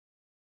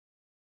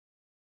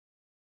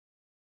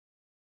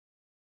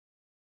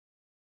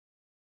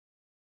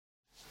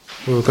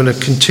We're going to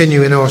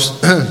continue in our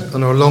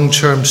on our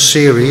long-term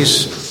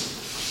series,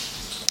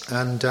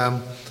 and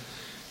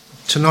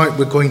tonight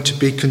we're going to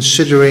be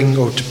considering,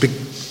 or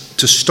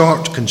to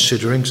start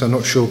considering, because I'm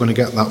not sure we're going to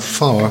get that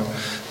far,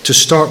 to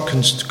start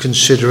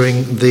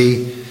considering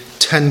the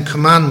Ten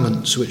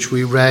Commandments, which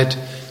we read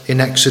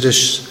in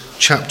Exodus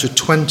chapter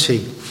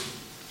 20.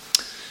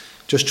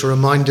 Just to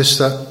remind us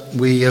that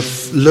we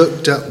have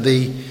looked at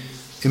the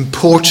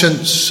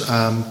importance,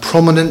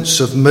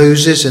 prominence of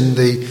Moses in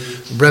the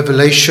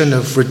revelation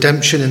of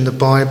redemption in the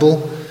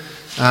Bible,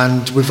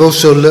 and we've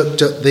also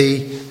looked at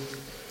the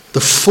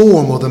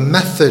form or the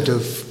method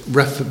of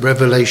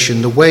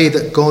revelation, the way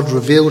that God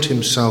revealed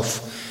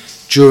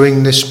himself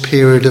during this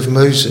period of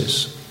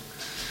Moses.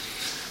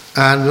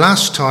 And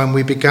last time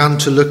we began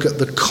to look at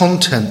the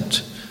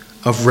content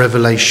of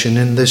revelation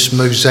in this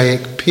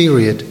Mosaic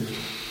period,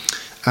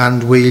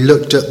 and we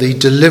looked at the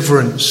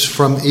deliverance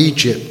from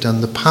Egypt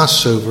and the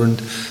Passover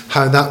and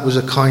how that was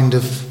a kind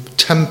of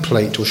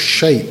template or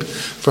shape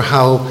for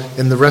how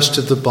in the rest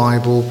of the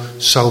Bible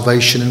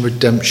salvation and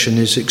redemption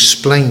is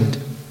explained.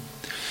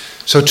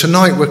 So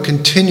tonight we're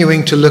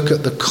continuing to look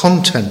at the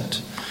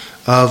content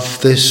of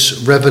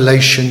this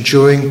revelation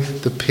during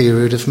the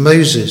period of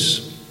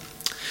Moses.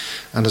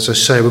 And as I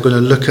say, we're going to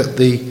look at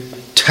the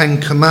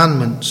Ten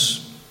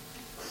Commandments.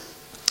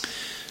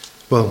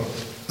 Well,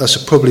 that's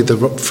probably the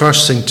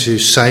first thing to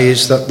say,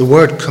 is that the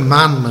word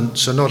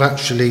commandments are not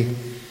actually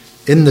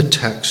in the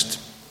text.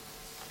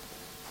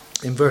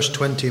 In verse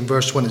 20 and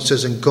verse 1 it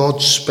says, "And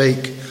God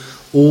spake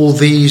all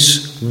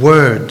these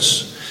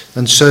words."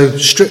 And so,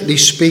 strictly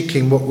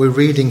speaking, what we're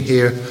reading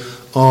here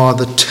are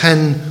the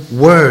 10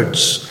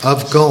 words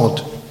of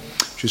God,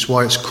 which is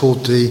why it's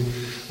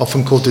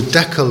often called the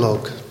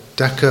Decalogue.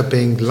 Deca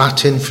being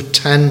Latin for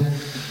 10,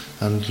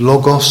 and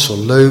logos or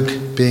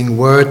log being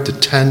word, the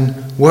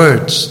 10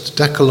 words, the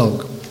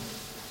Decalogue.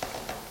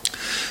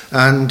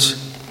 And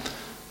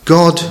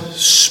God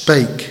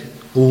spake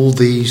all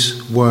these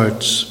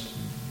words.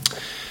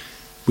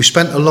 We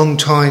spent a long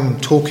time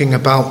talking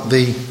about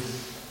the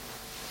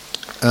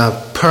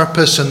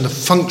purpose and the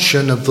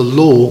function of the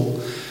law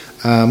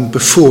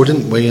before,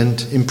 didn't we?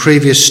 And in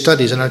previous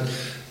studies, and I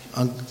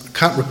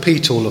can't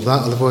repeat all of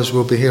that, otherwise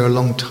we'll be here a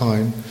long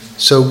time.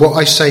 So what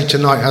I say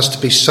tonight has to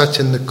be set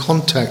in the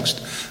context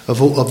of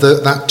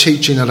that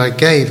teaching that I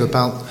gave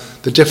about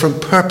the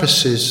different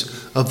purposes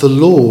of the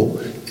law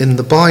in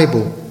the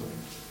Bible.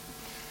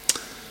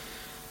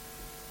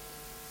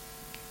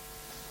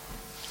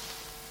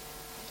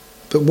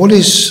 But what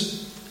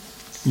is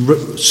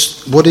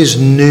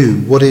new?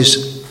 What is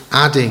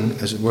adding,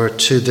 as it were,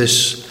 to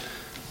this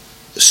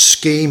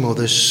scheme or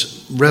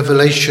this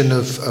revelation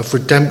of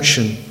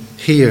redemption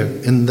here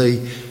in the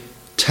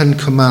Ten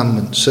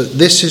Commandments? So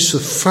this is the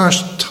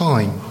first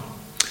time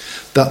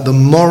that the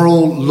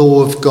moral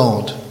law of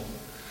God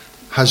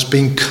has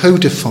been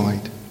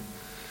codified.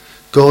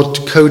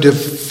 God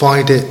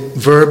codified it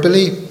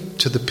verbally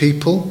to the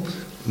people,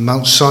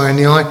 Mount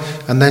Sinai,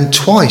 and then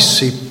twice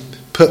he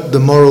put the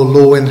moral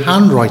law in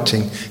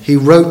handwriting. He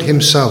wrote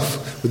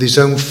himself with his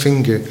own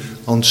finger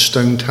on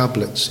stone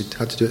tablets. He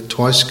had to do it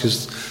twice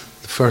because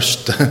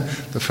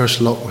the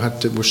first lot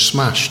were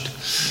smashed.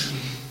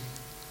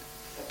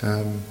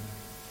 I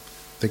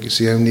think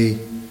it's only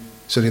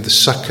the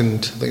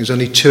second. I think there's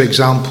only 2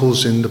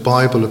 examples in the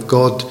Bible of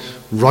God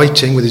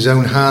writing with his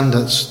own hand.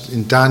 That's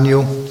in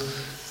Daniel,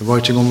 the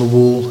writing on the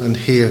wall, and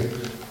here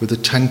with the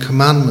 10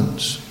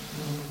 Commandments.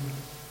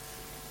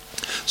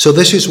 So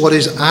this is what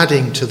is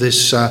adding to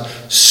this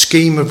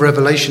scheme of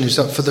revelation, is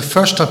that for the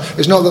first time,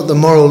 it's not that the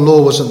moral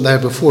law wasn't there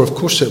before, of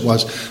course it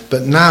was,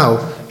 but now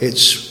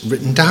it's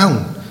written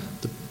down.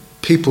 The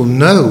people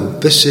know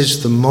this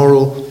is the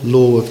moral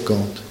law of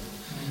God,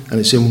 and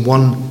it's in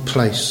one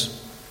place.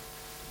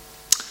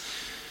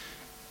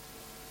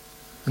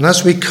 And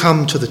as we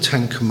come to the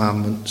 10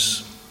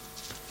 Commandments,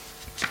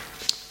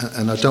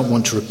 and I don't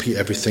want to repeat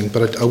everything,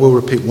 but I will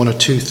repeat 1 or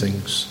 2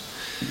 things.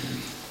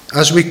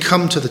 As we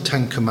come to the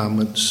 10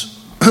 Commandments,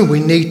 we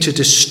need to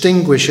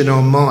distinguish in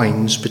our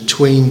minds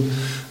between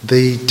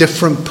the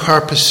different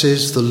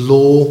purposes the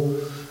law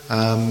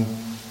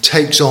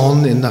takes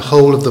on in the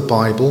whole of the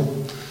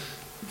Bible.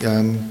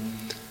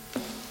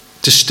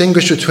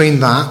 Distinguish between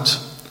that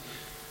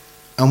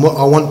and what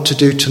I want to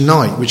do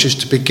tonight, which is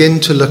to begin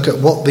to look at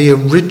what the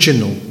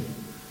original,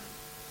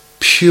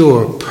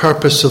 pure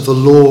purpose of the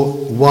law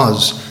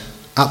was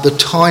at the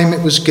time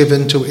it was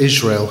given to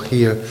Israel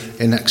here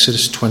in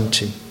Exodus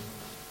 20.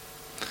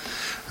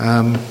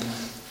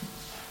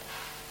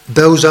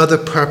 Those other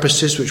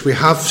purposes which we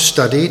have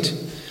studied,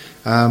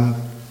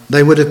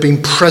 they would have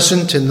been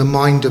present in the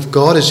mind of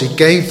God as he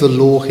gave the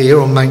law here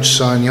on Mount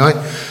Sinai.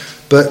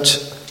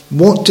 But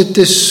what did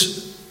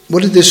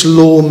this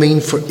law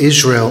mean for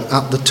Israel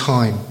at the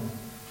time?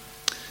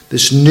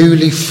 This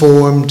newly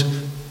formed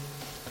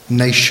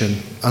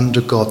nation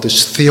under God,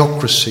 this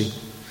theocracy,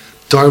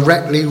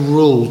 directly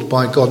ruled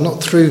by God,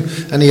 not through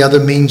any other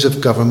means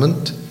of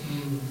government,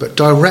 but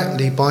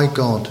directly by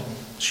God.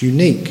 It's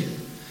unique.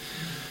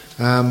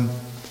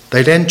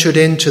 They'd entered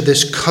into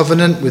this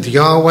covenant with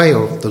Yahweh,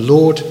 or the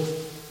Lord.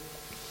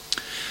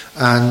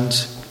 And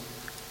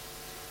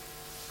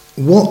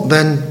what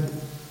then,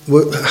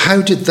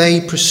 how did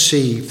they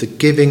perceive the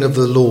giving of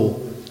the law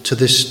to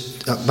this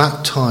at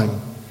that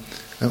time?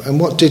 And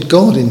what did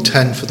God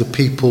intend for the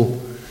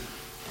people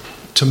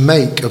to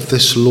make of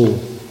this law?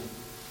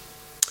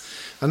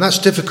 And that's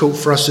difficult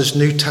for us as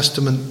New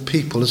Testament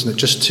people,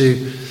 isn't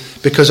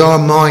it? Because our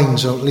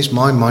minds, or at least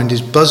my mind,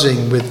 is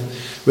buzzing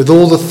with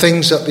all the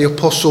things that the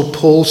Apostle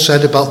Paul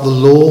said about the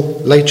law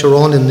later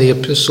on in the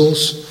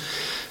epistles,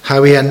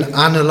 how he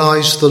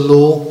analysed the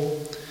law.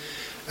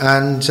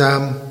 And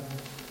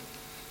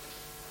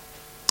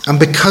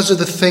because of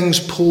the things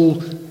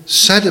Paul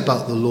said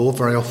about the law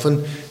very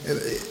often,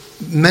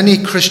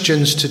 many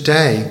Christians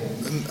today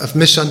have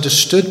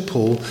misunderstood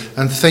Paul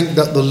and think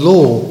that the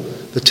law,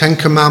 the Ten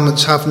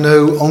Commandments, have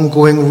no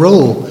ongoing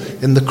role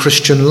in the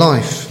Christian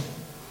life.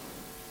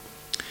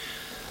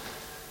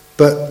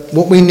 But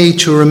what we need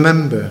to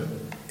remember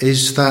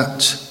is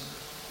that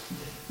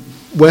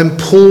when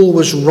Paul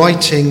was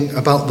writing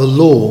about the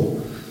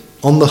law,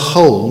 on the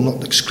whole,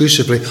 not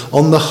exclusively,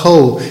 on the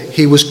whole,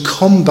 he was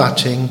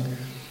combating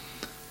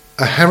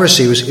a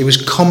heresy. He was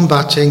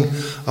combating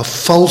a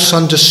false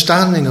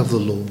understanding of the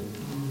law.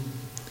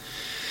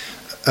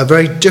 A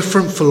very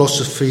different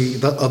philosophy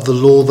of the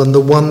law than the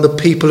one the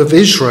people of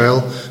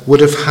Israel would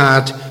have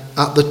had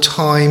at the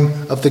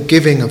time of the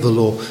giving of the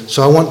law.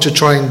 So I want to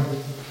try and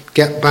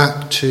get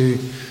back to,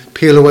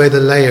 peel away the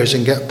layers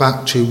and get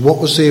back to what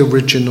was the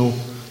original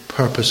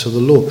purpose of the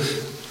law.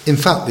 In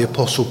fact, the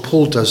Apostle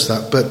Paul does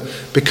that, but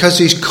because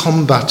he's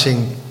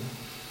combating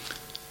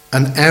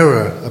an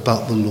error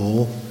about the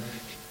law,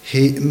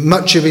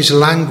 much of his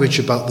language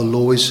about the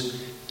law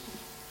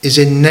is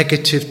in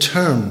negative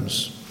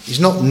terms. He's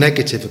not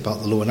negative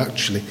about the law,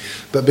 actually,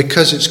 but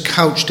because it's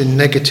couched in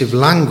negative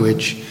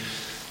language,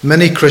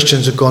 many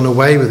Christians have gone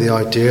away with the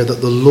idea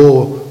that the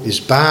law is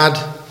bad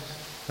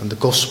and the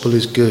gospel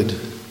is good,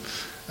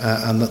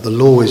 and that the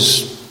law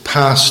is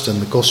past and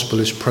the gospel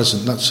is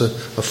present. That's a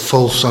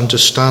false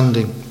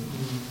understanding.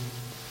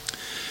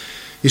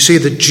 You see,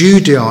 the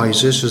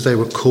Judaizers, as they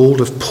were called,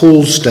 of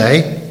Paul's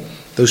day,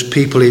 those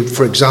people,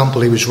 for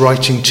example, he was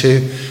writing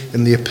to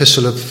in the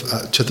epistle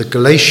to the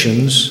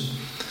Galatians,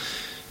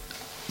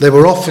 they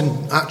were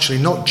often actually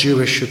not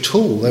Jewish at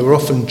all. They were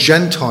often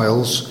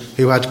Gentiles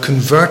who had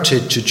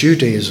converted to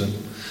Judaism,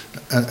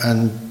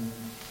 and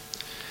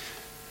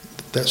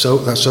that's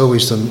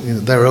always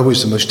them. They're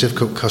always the most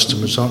difficult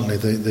customers, aren't they?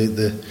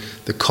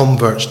 The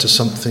converts to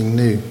something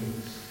new.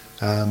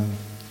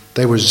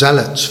 They were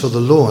zealots for the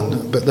law,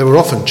 but they were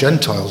often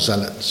Gentile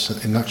zealots.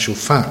 In actual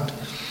fact,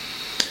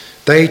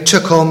 they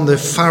took on the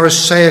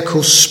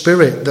Pharisaical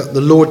spirit that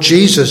the Lord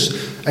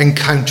Jesus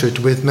encountered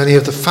with many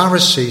of the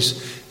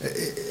Pharisees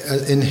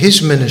in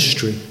his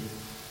ministry.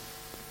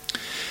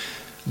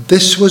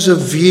 This was a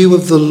view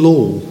of the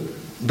law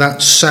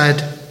that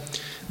said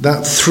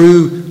that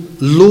through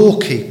law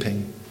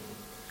keeping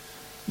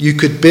you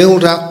could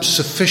build up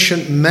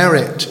sufficient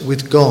merit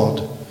with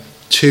God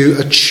to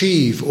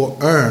achieve or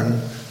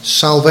earn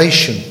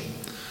salvation,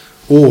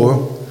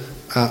 or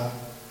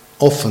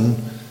often,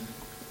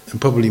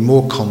 and probably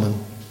more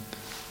common,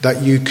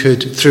 that you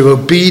could, through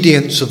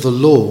obedience of the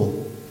law,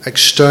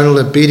 external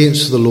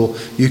obedience to the law,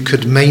 you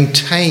could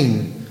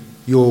maintain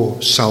your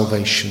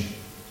salvation.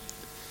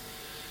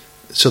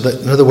 So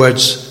that, in other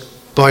words,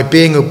 by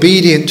being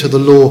obedient to the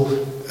law,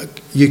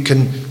 you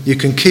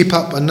can keep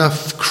up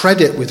enough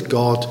credit with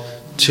God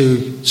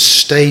to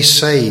stay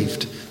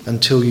saved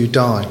until you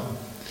die.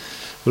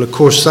 Well, of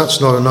course,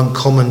 that's not an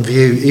uncommon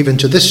view even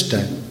to this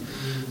day.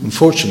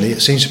 Unfortunately,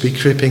 it seems to be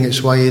creeping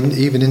its way in,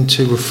 even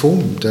into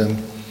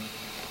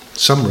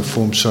some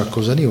Reformed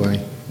circles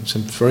anyway.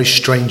 Some very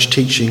strange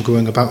teaching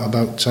going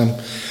about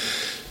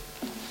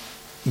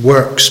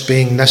works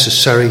being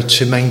necessary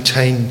to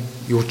maintain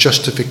your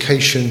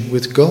justification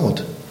with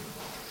God.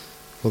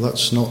 Well,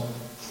 that's not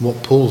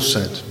what Paul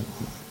said.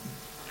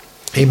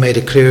 He made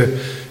a clear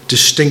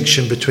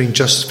distinction between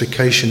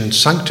justification and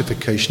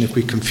sanctification. If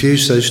we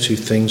confuse those two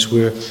things,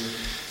 we're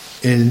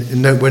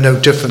no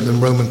different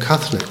than Roman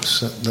Catholics.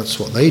 That's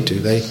what they do.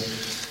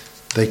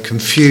 They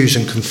confuse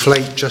and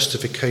conflate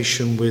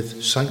justification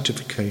with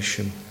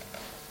sanctification.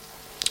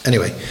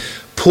 Anyway,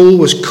 Paul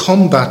was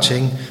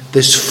combating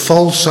this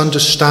false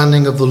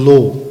understanding of the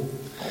law.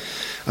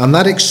 And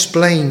that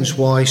explains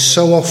why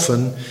so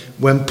often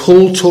when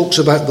Paul talks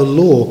about the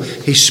law,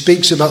 he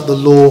speaks about the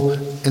law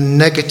in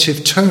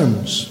negative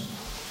terms.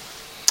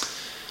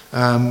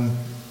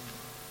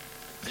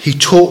 He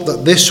taught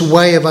that this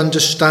way of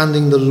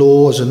understanding the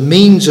law as a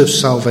means of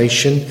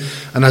salvation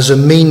and as a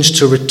means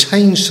to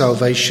retain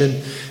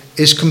salvation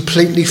is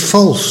completely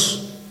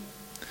false.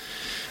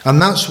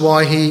 And that's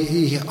why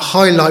he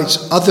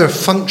highlights other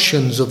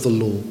functions of the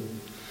law,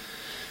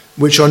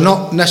 which are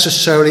not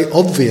necessarily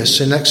obvious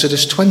in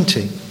Exodus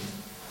 20.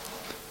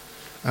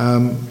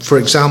 For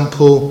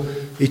example,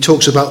 he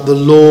talks about the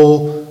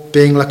law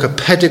being like a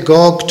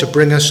pedagogue to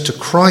bring us to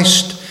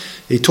Christ.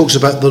 He talks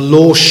about the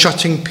law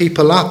shutting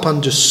people up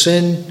under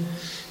sin.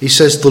 He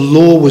says the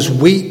law was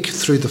weak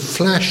through the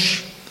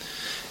flesh.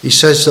 He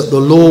says that the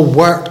law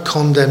worked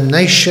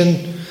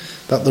condemnation,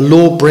 that the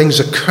law brings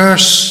a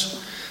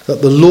curse,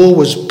 that the law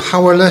was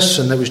powerless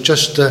and there was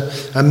just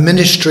a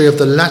ministry of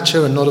the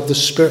letter and not of the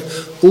spirit.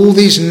 All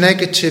these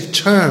negative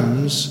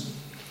terms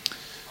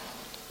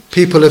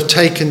people have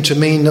taken to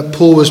mean that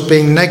Paul was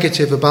being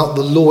negative about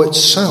the law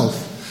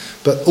itself.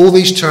 But all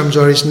these terms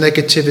are his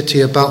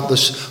negativity about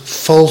this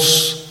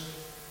false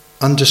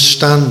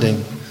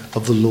understanding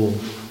of the law.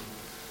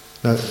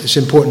 Now, it's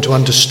important to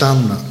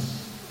understand that.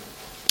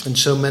 And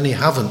so many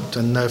haven't,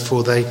 and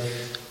therefore they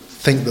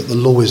think that the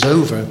law is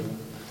over.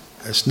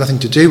 It's nothing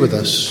to do with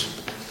us.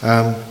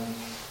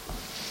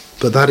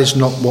 But that is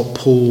not what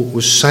Paul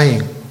was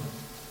saying.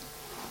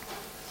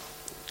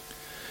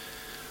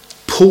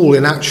 Paul,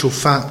 in actual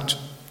fact,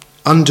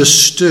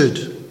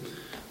 understood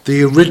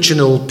the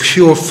original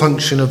pure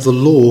function of the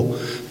law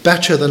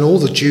better than all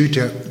the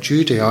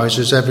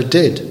Judaizers ever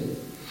did.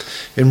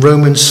 In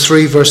Romans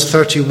 3 verse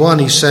 31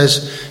 he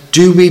says,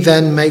 "Do we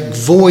then make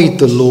void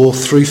the law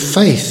through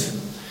faith?"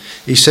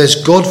 He says,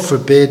 "God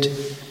forbid,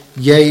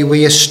 yea,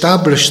 we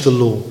establish the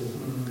law."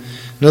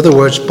 In other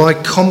words, by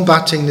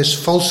combating this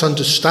false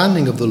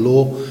understanding of the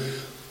law,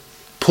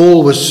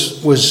 Paul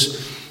was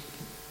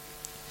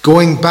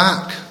going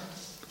back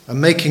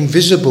and making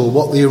visible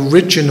what the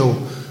original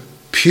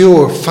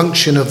pure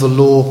function of the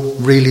law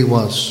really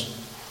was.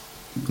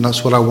 And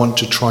that's what I want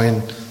to try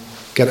and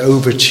get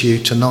over to you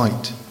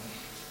tonight.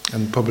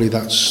 And probably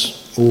that's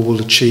all we'll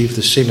achieve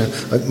this evening.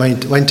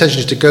 My intention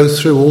is to go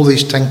through all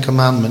these 10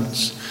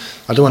 commandments.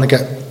 I don't want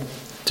to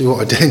do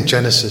what I did in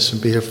Genesis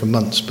and be here for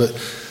months. But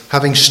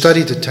having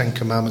studied the 10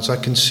 commandments, I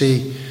can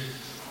see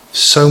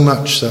so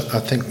much that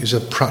I think is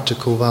of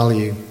practical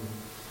value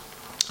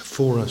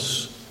for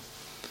us.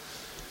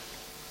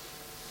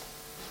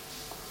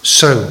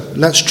 So,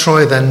 let's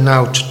try then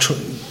now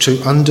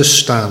to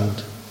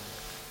understand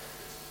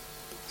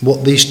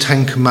what these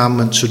 10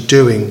 commandments are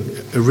doing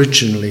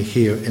originally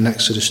here in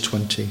Exodus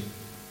 20.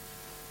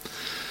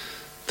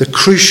 The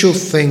crucial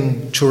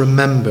thing to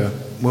remember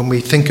when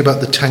we think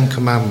about the 10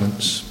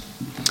 commandments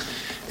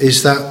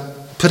is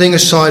that, putting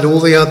aside all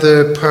the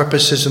other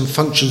purposes and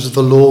functions of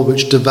the law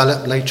which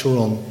develop later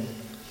on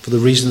for the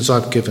reasons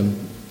I've given,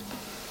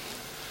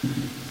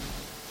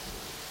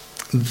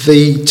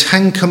 the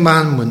 10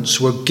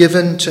 commandments were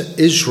given to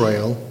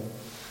Israel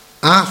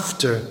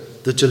after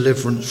the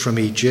deliverance from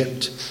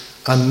Egypt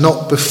and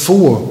not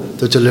before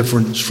the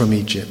deliverance from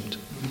Egypt.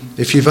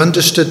 If you've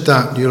understood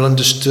that, you'll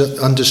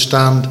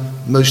understand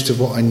most of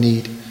what I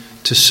need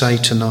to say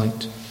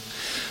tonight.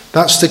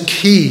 That's the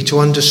key to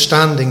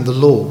understanding the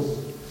law.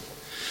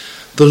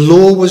 The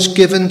law was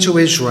given to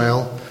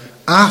Israel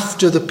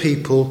after the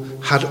people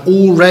had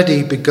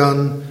already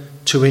begun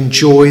to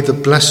enjoy the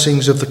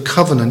blessings of the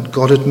covenant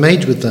God had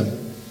made with them.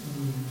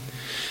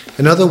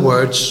 In other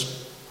words,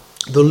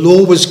 the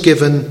law was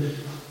given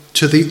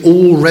to the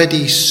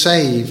already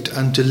saved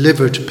and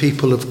delivered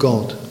people of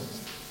God.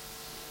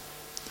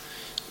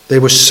 They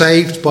were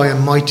saved by a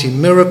mighty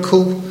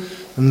miracle,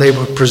 and they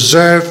were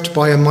preserved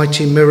by a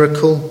mighty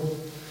miracle.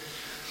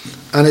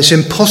 And it's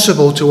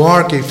impossible to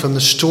argue from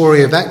the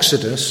story of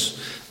Exodus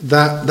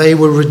that they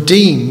were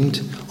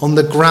redeemed on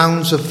the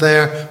grounds of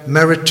their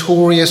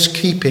meritorious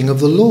keeping of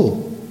the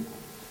law.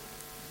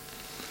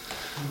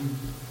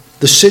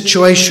 The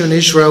situation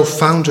Israel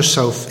found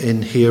herself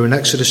in here in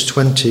Exodus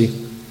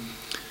 20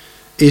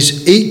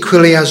 is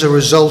equally as a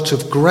result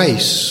of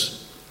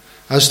grace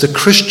as the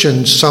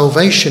Christian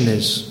salvation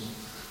is.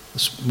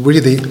 It's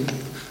really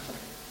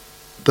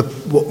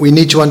what we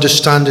need to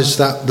understand is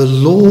that the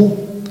law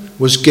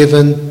was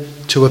given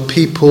to a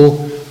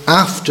people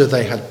after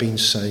they had been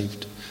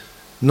saved,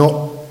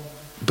 not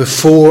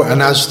before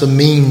and as the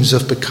means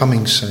of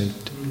becoming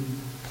saved.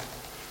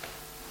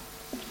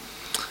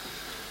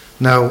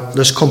 Now,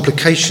 there's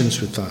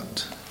complications with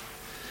that,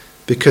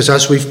 because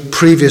as we've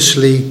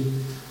previously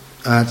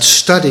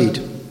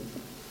studied,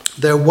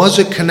 there was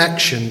a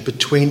connection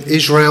between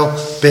Israel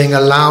being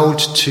allowed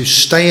to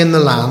stay in the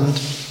land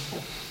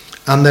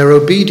and their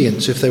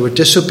obedience. If they were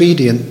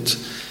disobedient,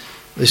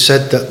 they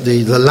said that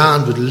the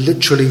land would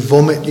literally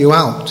vomit you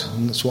out,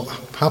 and that's what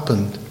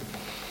happened.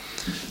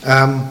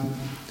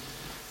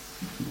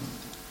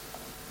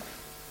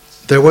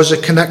 There was a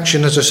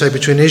connection, as I say,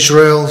 between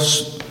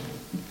Israel's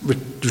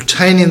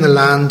retaining the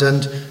land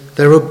and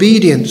their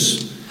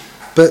obedience.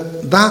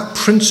 But that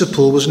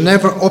principle was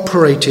never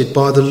operated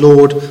by the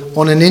Lord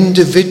on an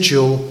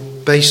individual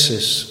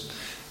basis.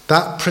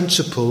 That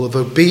principle of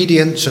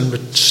obedience and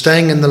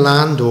staying in the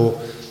land, or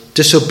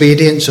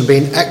disobedience and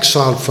being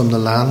exiled from the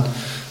land,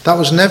 that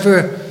was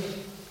never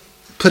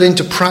put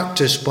into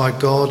practice by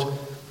God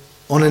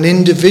on an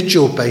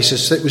individual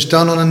basis. It was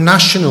done on a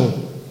national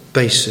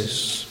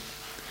basis.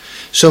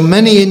 So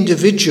many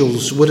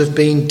individuals would have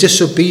been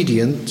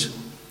disobedient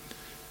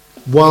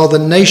while the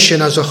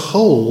nation as a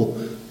whole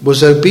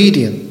was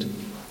obedient,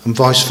 and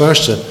vice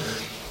versa.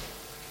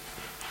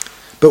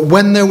 But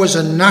when there was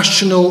a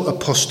national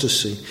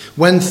apostasy,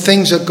 when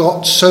things had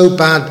got so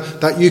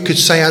bad that you could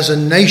say as a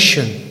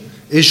nation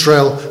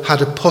Israel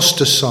had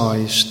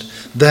apostatized,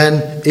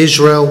 then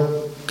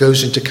Israel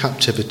goes into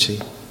captivity.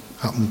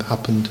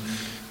 Happened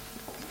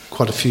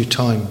quite a few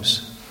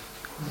times.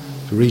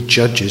 If you read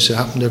Judges,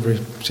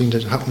 it seemed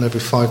to happen every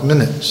 5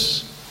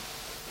 minutes.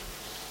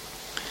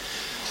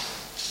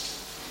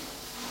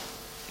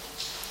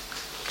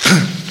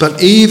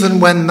 But even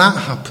when that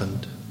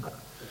happened,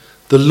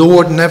 the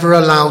Lord never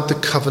allowed the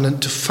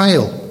covenant to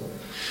fail.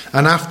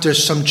 And after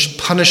some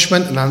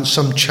punishment and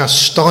some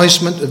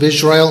chastisement of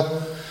Israel,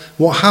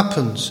 what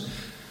happens?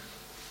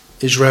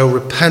 Israel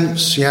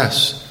repents,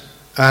 yes,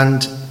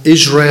 and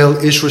Israel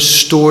is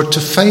restored to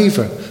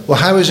favour. Well,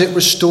 how is it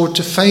restored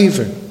to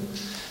favour?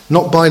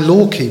 Not by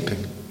law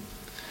keeping.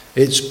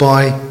 Is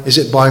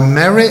it by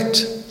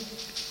merit?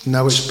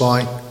 No, it's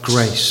by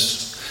grace.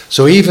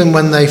 So even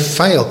when they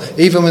fail,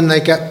 even when they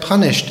get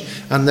punished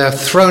and they're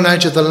thrown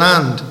out of the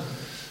land,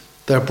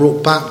 they're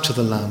brought back to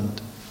the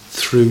land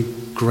through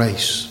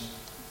grace.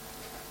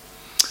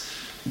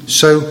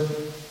 So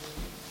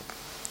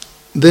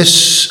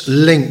this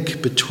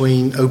link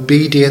between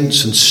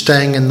obedience and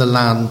staying in the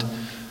land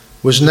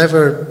was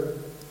never,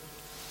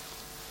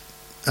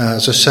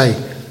 as I say,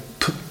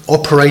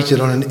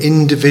 operated on an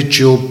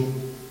individual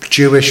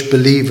Jewish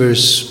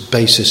believers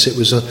basis. It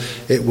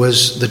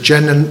was the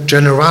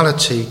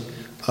generality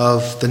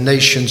of the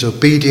nation's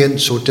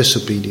obedience or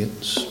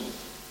disobedience.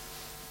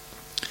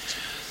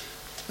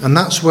 And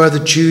that's where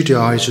the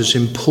Judaizers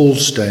in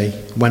Paul's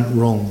day went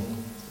wrong.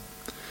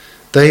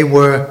 They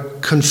were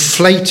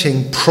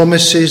conflating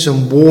promises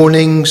and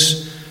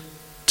warnings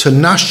to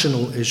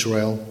national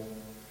Israel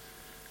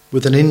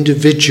with an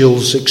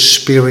individual's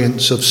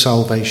experience of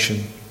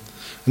salvation.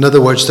 In other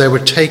words, they were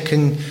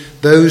taking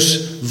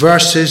those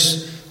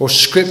verses or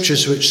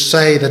scriptures which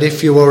say that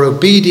if you are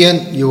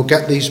obedient, you'll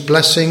get these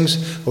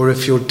blessings, or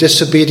if you're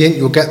disobedient,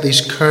 you'll get these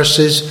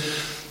curses,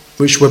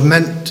 which were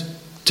meant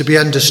to be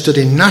understood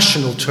in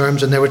national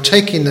terms, and they were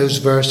taking those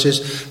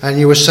verses, and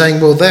you were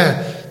saying, well,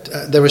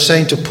 they were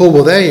saying to Paul,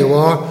 well, there you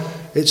are.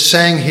 It's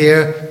saying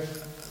here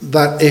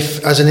that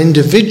if, as an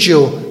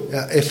individual,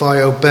 if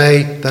I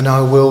obey, then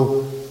I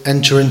will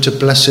enter into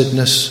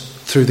blessedness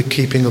through the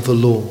keeping of the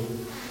law,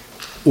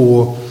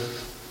 or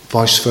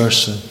vice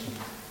versa.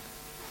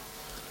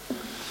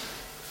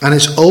 And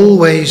it's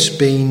always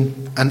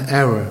been an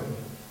error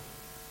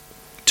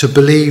to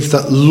believe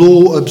that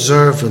law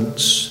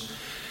observance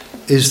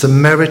is the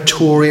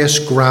meritorious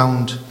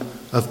ground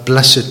of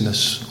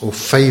blessedness or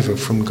favour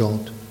from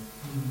God.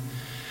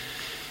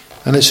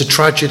 And it's a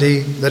tragedy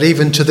that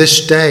even to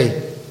this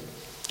day,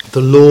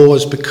 the law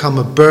has become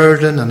a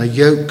burden and a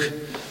yoke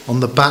on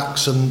the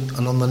backs and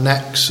on the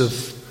necks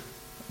of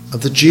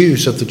the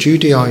Jews, of the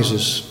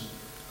Judaizers.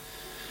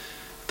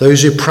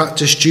 Those who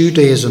practice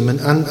Judaism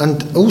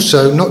and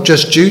also not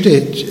just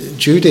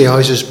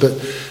Judaizers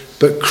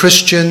but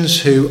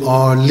Christians who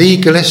are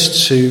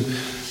legalists, who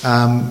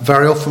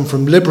very often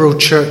from liberal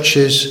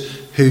churches,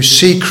 who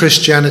see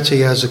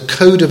Christianity as a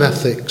code of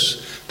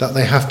ethics that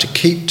they have to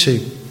keep to.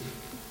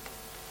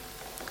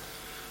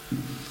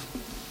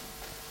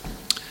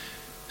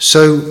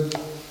 So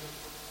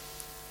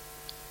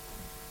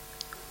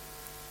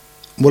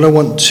what I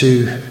want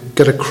to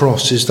get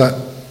across is that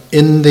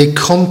in the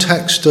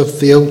context of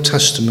the Old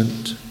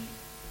Testament,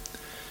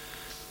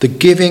 the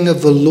giving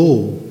of the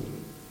law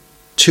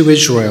to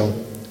Israel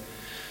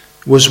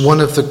was one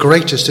of the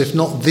greatest, if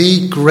not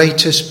the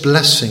greatest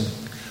blessing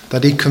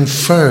that he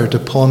conferred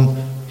upon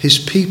his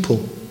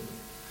people.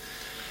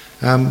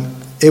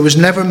 It was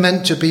never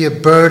meant to be a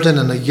burden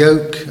and a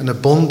yoke and a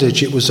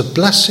bondage. It was a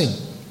blessing,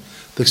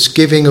 this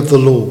giving of the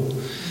law.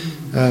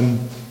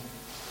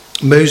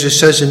 Moses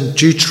says in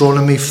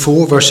Deuteronomy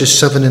 4 verses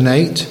 7 and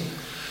 8,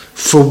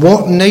 "For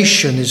what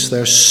nation is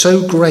there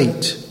so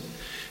great,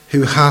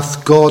 who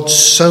hath God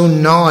so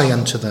nigh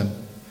unto them,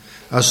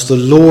 as the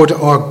Lord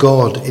our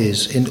God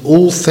is in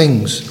all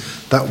things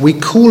that we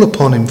call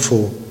upon him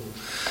for?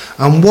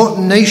 And what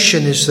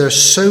nation is there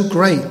so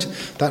great,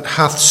 that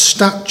hath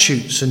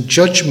statutes and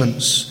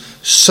judgments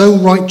so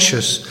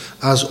righteous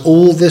as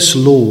all this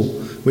law,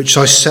 which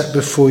I set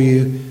before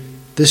you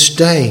this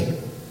day?"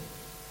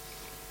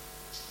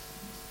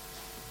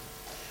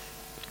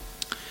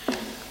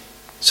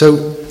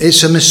 So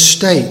it's a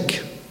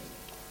mistake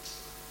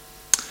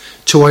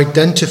to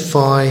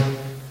identify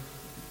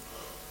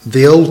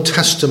the Old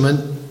Testament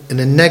in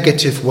a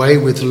negative way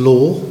with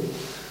law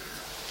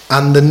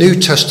and the New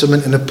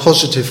Testament in a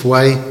positive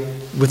way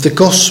with the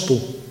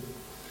gospel.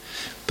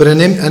 But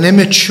an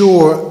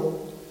immature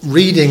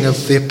reading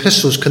of the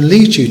epistles can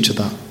lead you to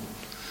that.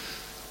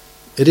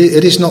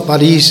 It is not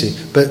that easy,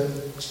 but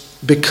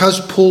because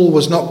Paul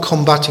was not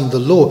combating the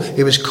law,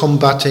 he was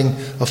combating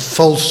a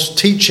false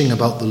teaching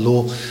about the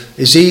law.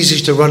 It's easy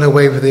to run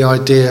away with the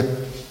idea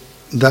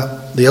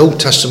that the Old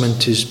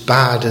Testament is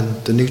bad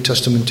and the New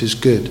Testament is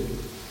good.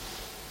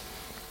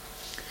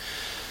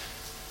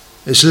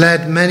 It's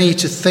led many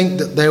to think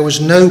that there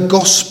was no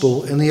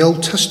gospel in the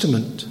Old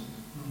Testament.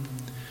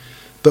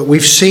 But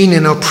we've seen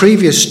in our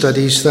previous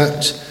studies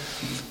that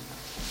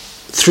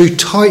through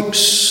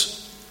types,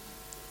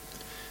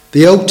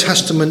 the Old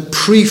Testament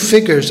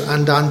prefigures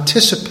and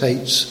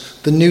anticipates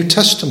the New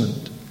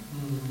Testament.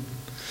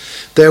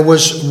 There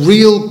was a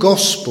real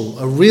gospel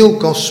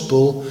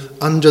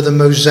under the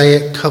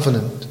Mosaic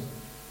covenant.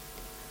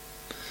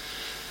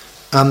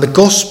 And the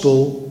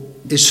gospel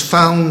is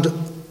found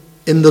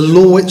in the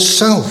law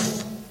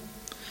itself,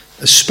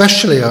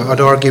 especially,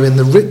 I'd argue, in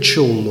the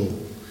ritual law,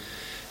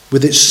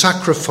 with its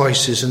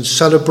sacrifices and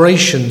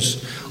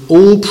celebrations,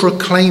 all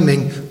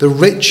proclaiming the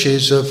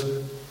riches of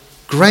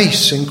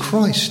grace in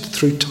Christ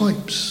through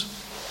types.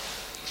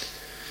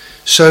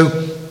 So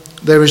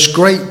there is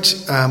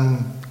great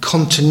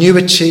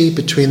continuity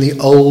between the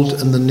Old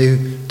and the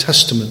New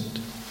Testament.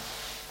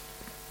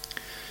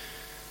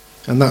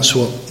 And that's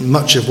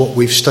much of what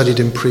we've studied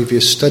in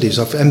previous studies.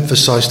 I've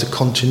emphasized the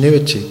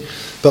continuity.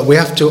 But we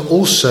have to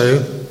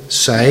also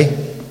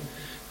say,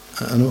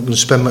 I'm not going to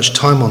spend much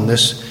time on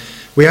this,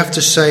 we have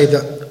to say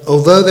that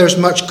although there's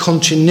much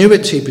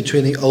continuity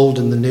between the Old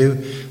and the New,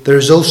 there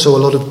is also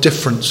a lot of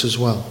difference as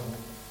well.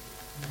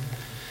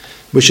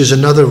 Which is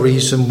another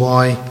reason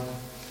why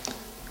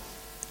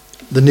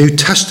the New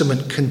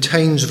Testament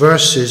contains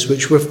verses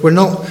which, if we're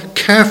not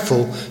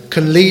careful,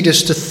 can lead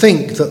us to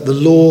think that the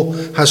law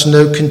has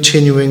no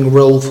continuing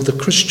role for the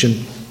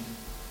Christian.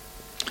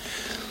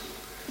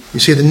 You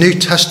see, the New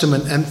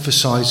Testament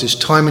emphasizes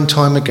time and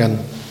time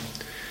again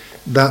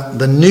that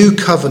the new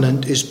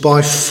covenant is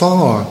by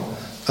far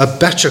a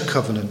better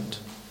covenant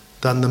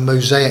than the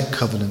Mosaic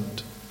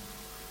covenant.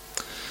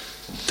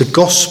 The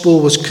gospel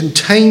was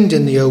contained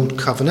in the old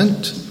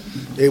covenant.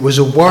 It was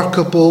a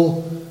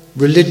workable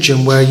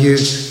religion where you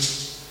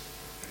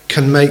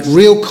can make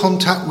real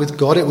contact with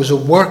God. It was a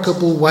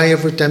workable way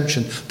of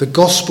redemption. The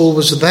gospel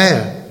was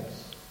there.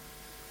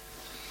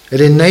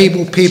 It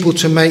enabled people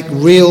to make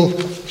real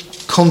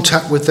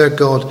contact with their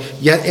God.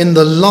 Yet in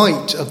the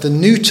light of the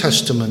New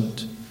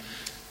Testament,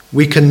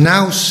 we can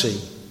now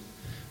see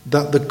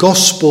that the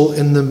gospel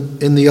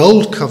in the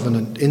old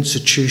covenant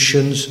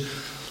institutions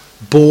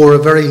bore a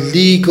very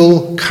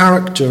legal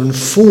character and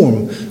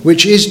form,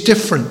 which is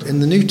different in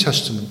the New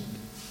Testament.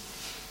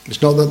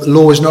 It's not that the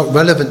law is not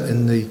relevant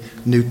in the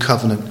new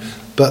covenant,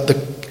 but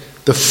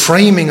the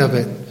framing of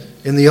it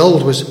in the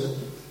old was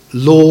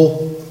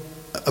law,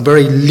 a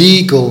very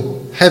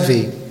legal,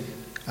 heavy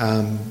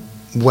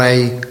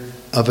way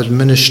of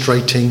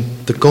administrating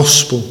the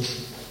gospel.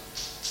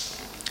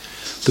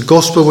 The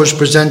gospel was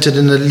presented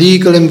in a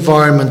legal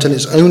environment, and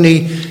it's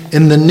only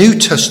in the New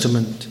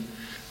Testament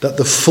that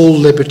the full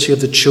liberty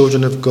of the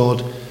children of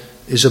God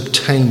is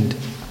obtained.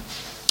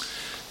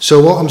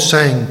 So what I'm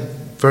saying,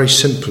 very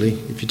simply,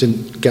 if you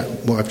didn't get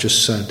what I've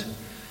just said,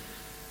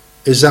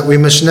 is that we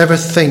must never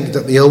think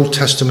that the Old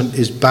Testament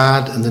is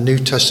bad and the New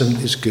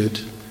Testament is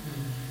good.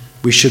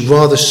 We should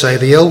rather say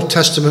the Old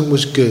Testament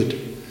was good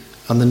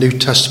and the New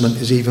Testament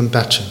is even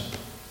better.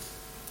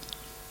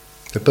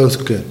 They're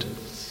both good.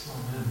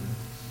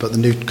 But the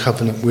new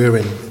covenant we're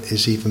in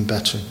is even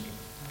better.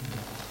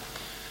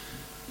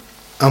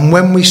 And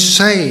when we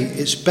say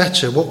it's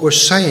better, what we're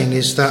saying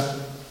is that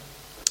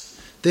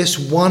this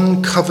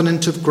one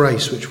covenant of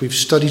grace, which we've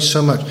studied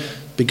so much,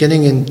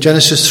 beginning in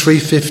Genesis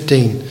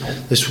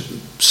 3:15, this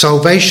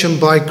salvation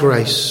by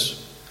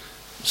grace.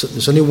 So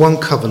there's only one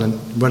covenant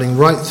running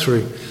right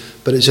through,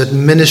 but it's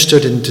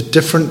administered into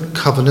different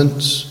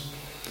covenants.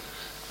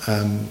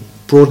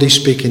 Broadly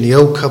speaking, the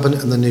old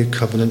covenant and the new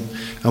covenant.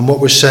 And what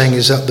we're saying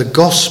is that the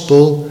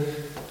gospel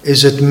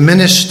is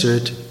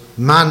administered,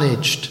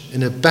 managed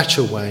in a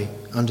better way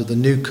under the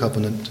new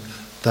covenant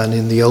than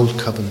in the old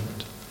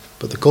covenant.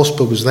 But the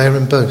gospel was there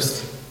in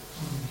both.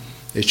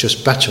 It's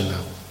just better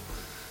now.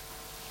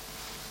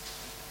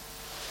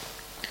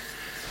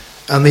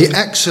 And the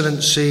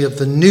excellency of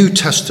the New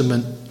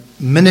Testament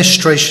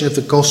ministration of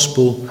the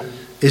gospel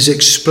is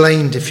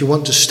explained, if you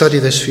want to study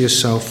this for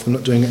yourself. I'm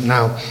not doing it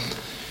now.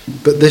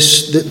 But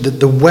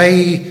the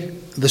way,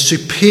 the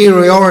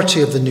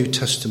superiority of the New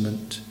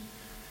Testament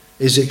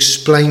is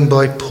explained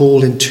by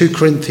Paul in 2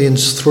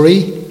 Corinthians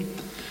 3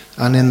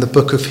 and in the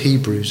book of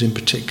Hebrews in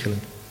particular.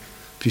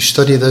 If you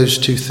study those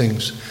two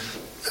things,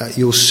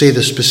 you'll see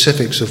the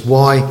specifics of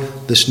why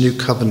this new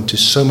covenant is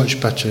so much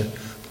better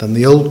than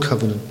the old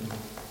covenant.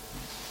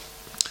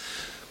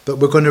 But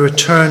we're going to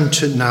return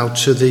now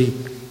to the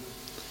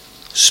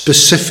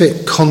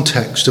specific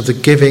context of the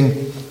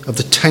giving of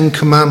the 10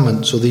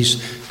 Commandments, or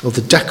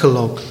the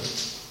Decalogue.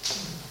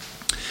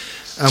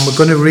 And we're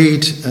going to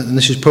read, and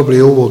this is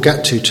probably all we'll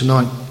get to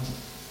tonight,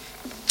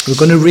 we're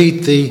going to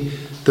read the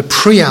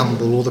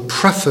preamble, or the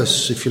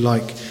preface, if you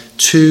like,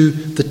 to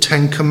the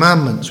 10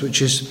 Commandments,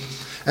 which is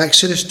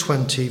Exodus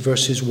 20,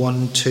 verses 1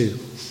 and 2.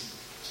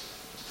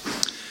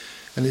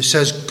 And it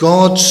says,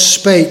 God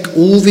spake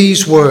all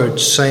these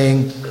words,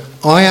 saying,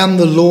 I am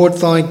the Lord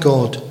thy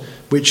God,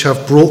 which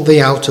have brought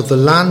thee out of the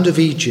land of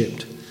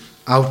Egypt,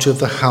 out of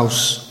the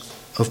house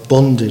of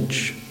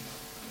bondage.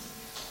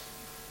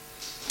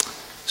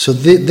 So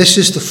this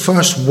is the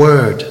first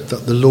word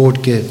that the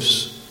Lord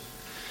gives.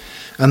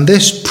 And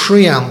this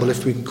preamble,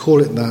 if we can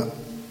call it that,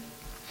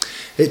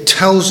 it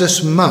tells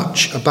us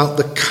much about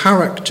the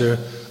character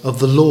of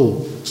the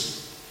law.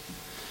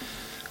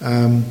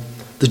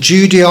 The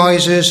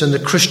Judaizers and the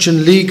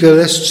Christian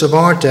legalists of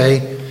our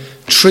day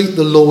treat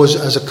the law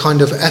as a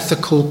kind of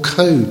ethical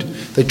code.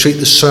 They treat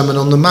the Sermon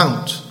on the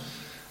Mount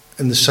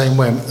in the same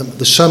way.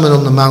 The Sermon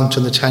on the Mount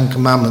and the Ten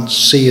Commandments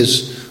see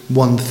as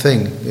one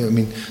thing. I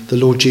mean, the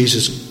Lord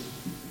Jesus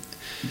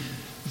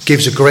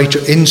gives a greater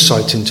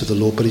insight into the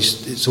law, but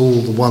it's all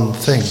the one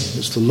thing.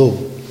 It's the law.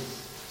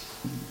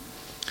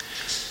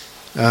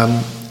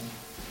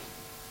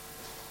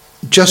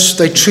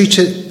 They treat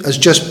it as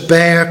just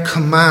bare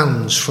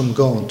commands from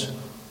God.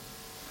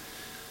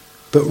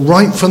 But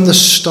right from the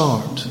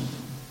start,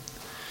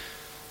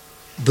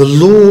 the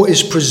law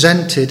is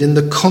presented in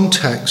the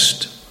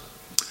context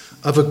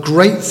of a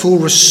grateful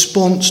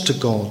response to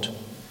God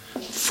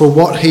for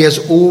what he has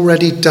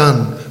already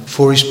done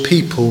for his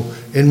people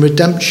in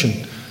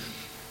redemption.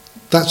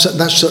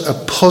 That's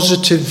a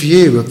positive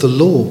view of the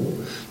law,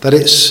 that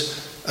it's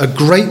a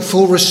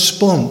grateful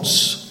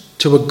response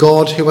to a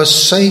God who has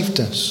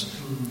saved us.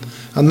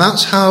 And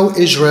that's how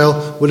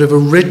Israel would have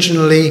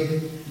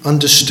originally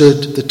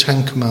understood the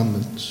Ten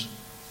Commandments.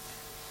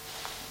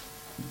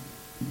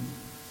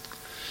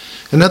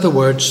 In other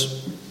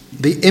words,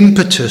 the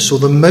impetus or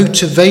the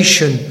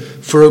motivation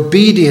for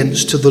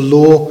obedience to the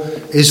law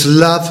is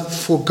love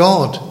for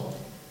God.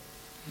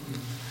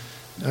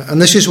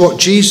 And this is what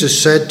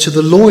Jesus said to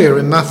the lawyer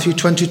in Matthew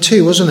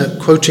 22, wasn't it?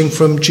 Quoting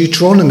from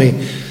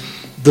Deuteronomy.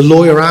 The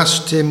lawyer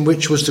asked him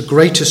which was the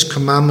greatest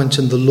commandment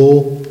in the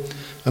law,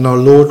 and our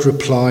Lord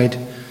replied,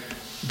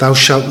 "Thou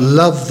shalt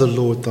love the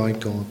Lord thy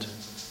God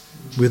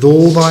with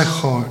all thy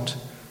heart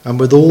and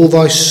with all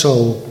thy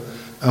soul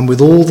and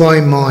with all thy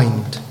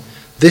mind.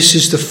 This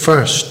is the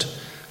first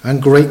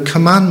and great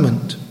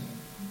commandment."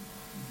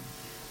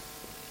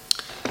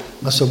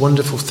 That's a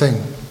wonderful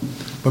thing.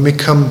 When we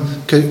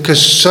come,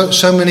 because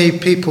so many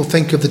people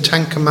think of the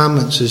Ten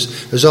Commandments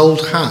as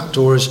old hat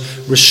or as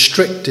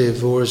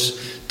restrictive or as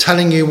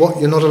telling you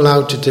what you're not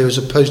allowed to do as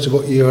opposed to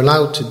what you're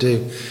allowed to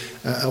do.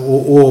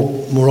 Or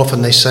more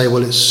often they say,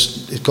 well,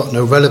 it's got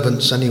no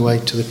relevance anyway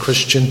to the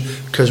Christian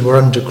because we're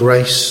under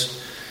grace.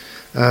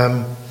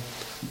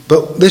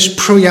 But this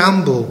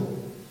preamble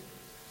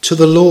to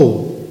the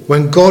law,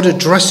 when God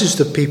addresses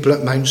the people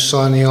at Mount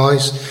Sinai,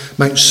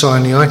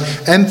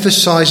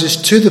 emphasizes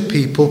to the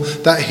people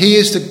that he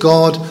is the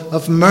God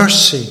of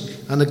mercy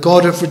and the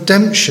God of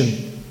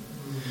redemption,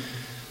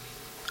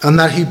 and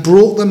that he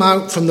brought them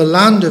out from the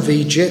land of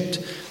Egypt,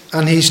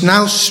 and he's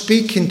now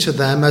speaking to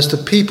them as the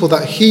people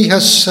that he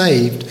has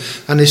saved,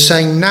 and is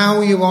saying,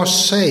 now you are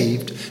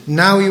saved,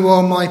 now you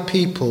are my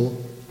people,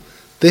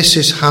 this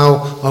is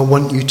how I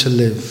want you to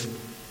live.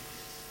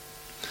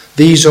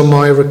 These are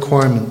my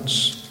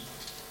requirements.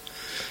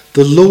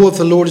 The law of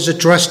the Lord is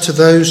addressed to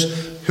those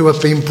who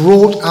have been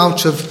brought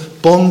out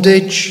of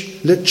bondage,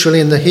 literally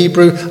in the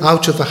Hebrew,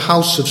 out of the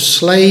house of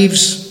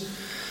slaves.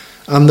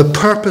 And the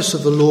purpose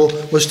of the law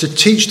was to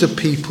teach the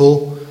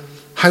people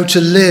how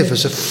to live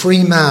as a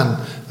free man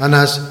and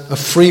as a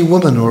free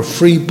woman or a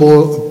free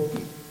boy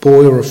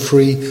or a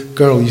free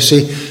girl. You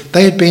see,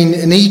 they had been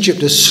in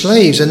Egypt as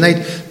slaves, and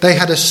they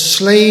had a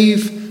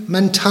slave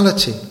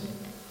mentality.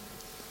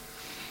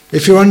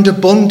 If you're under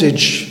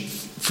bondage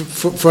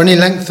for any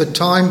length of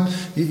time,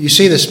 you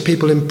see this,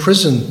 people in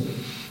prison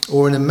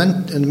or in a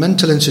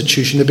mental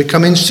institution, they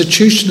become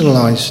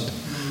institutionalized.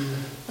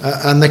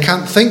 And they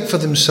can't think for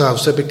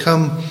themselves. They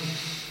become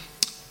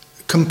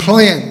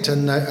compliant,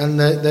 and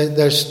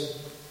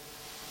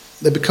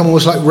they become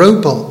almost like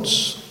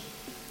robots.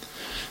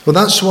 Well,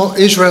 that's what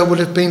Israel would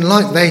have been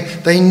like.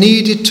 They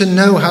needed to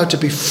know how to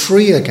be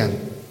free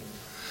again,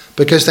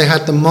 because they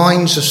had the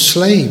minds of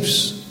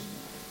slaves.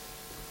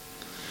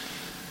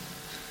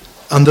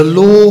 And the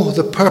law,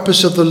 the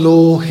purpose of the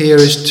law here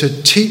is to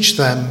teach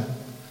them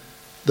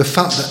the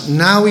fact that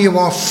now you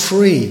are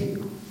free.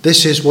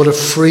 This is what a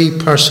free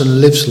person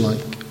lives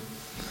like.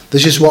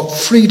 This is what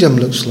freedom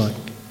looks like.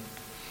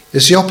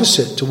 It's the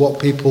opposite to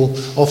what people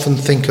often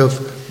think of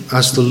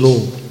as the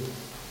law.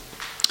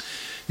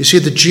 You see,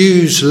 the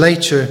Jews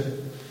later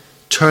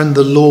turned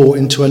the law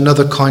into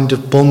another kind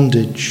of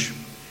bondage.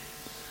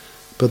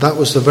 But that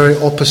was the very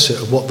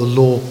opposite of what the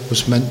law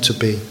was meant to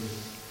be.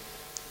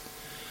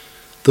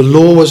 The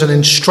law was an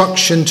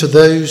instruction to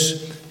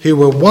those who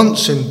were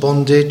once in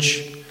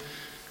bondage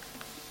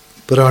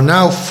but are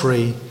now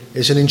free.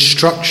 Is an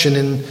instruction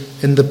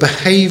in the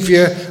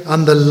behaviour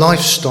and the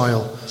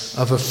lifestyle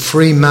of a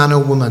free man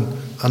or woman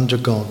under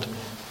God.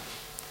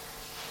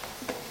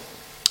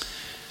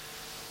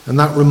 And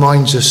that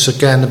reminds us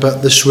again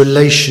about this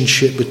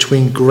relationship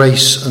between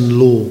grace and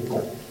law.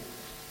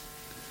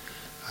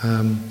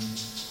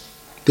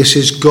 This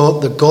is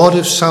God, the God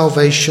of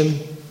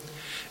salvation,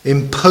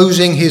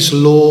 imposing his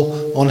law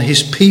on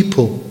his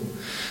people.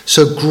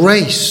 So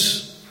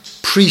grace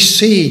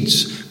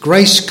precedes,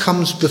 grace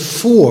comes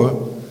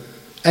before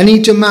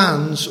any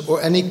demands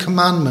or any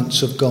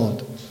commandments of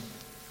God.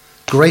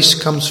 Grace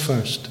comes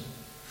first.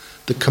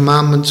 The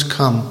commandments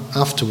come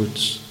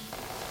afterwards.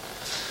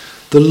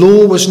 The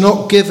law was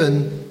not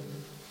given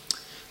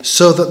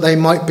so that they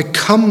might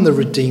become the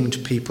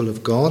redeemed people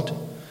of God.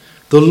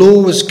 The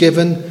law was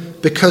given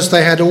because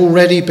they had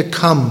already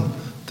become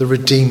the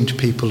redeemed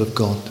people of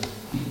God.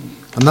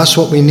 And that's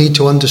what we need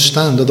to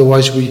understand.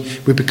 Otherwise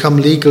we become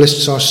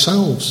legalists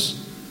ourselves.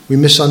 We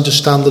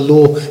misunderstand the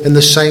law in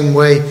the same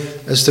way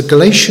as the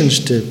Galatians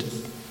did.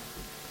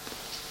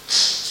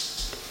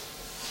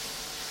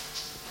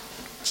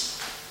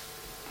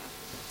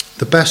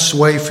 The best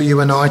way for you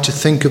and I to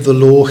think of the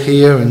law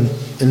here, and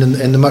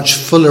in the much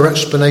fuller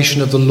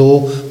explanation of the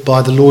law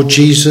by the Lord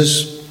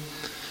Jesus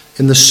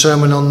in the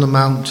Sermon on the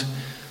Mount,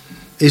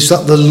 is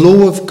that the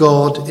law of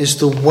God is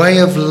the way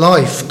of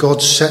life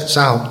God sets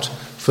out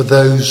for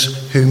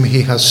those whom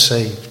he has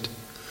saved.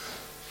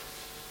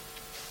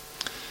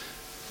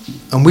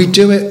 And we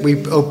do it,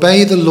 we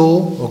obey the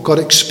law, or God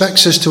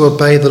expects us to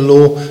obey the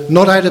law,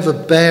 not out of a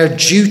bare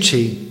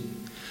duty,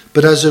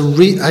 but as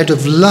out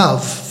of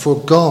love for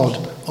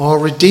God, our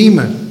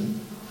Redeemer.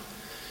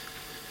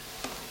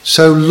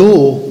 So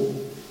law,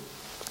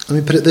 let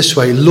me put it this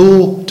way,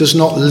 law does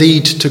not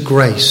lead to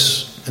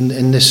grace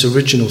in this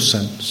original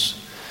sense.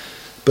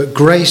 But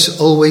grace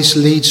always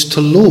leads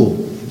to law.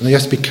 And you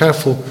have to be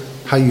careful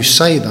how you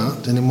say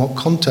that and in what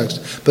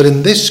context. But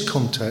in this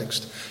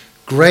context,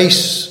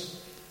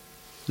 grace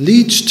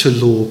leads to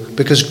law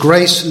because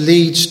grace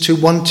leads to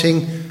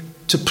wanting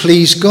to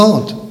please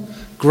God.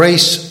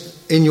 Grace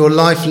in your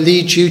life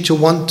leads you to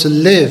want to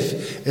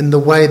live in the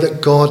way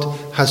that God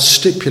has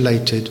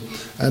stipulated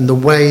and the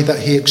way that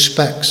he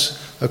expects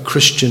a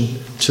Christian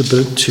to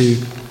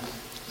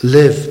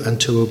live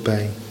and to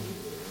obey.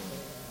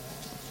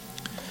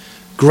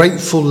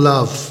 Grateful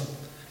love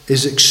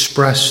is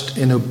expressed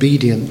in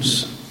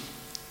obedience.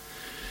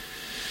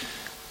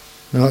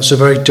 Now that's a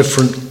very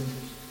different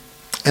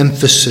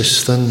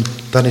emphasis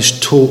than is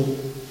taught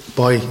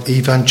by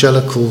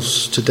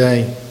evangelicals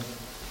today.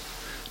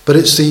 But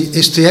it's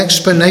the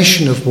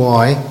explanation of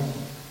why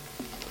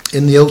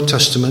in the Old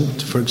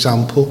Testament, for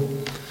example,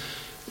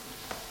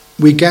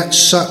 we get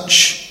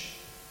such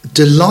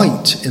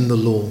delight in the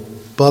law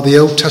by the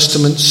Old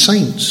Testament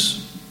saints.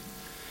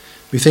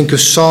 We think of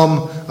Psalm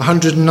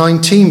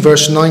 119,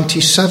 verse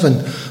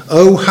 97.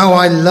 Oh, how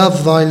I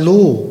love thy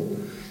law.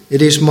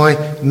 It is my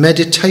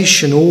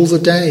meditation all the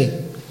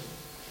day.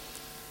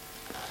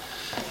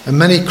 And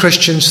many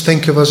Christians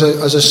think of, as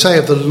I say,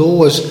 of the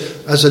law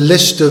as a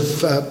list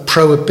of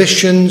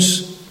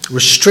prohibitions,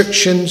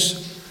 restrictions,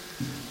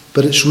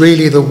 but it's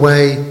really the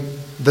way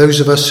those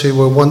of us who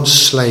were once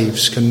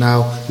slaves can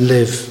now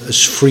live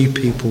as free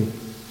people.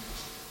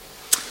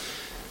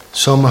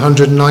 Psalm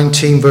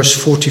 119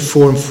 verse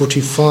 44 and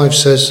 45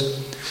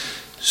 says,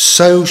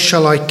 So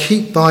shall I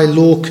keep thy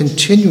law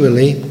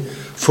continually,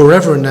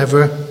 forever and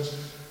ever,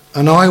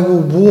 and I will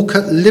walk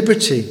at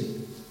liberty,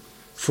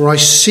 for I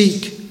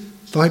seek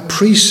thy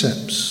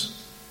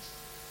precepts.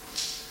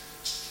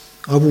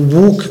 I will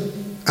walk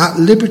at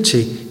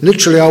liberty.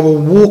 Literally, I will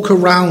walk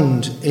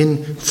around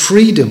in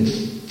freedom,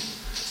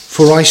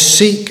 for I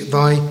seek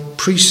thy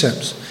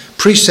precepts.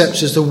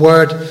 Precepts is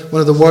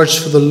one of the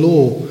words for the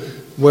law,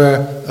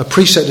 where a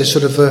precept is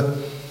sort of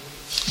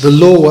the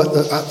law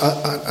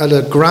at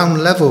a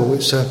ground level.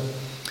 It's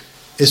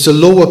a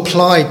law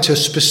applied to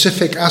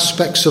specific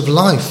aspects of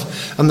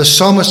life. And the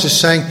psalmist is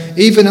saying,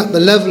 even at the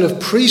level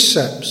of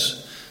precepts,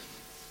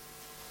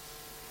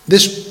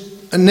 this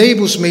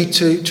enables me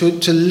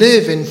to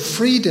live in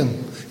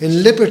freedom,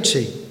 in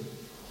liberty.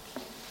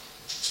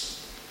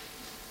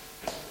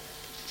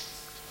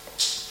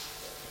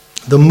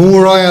 The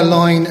more I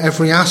align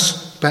every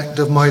aspect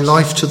of my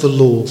life to the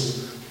law,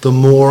 the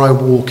more I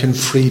walk in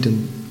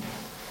freedom.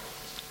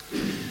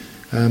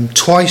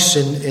 Twice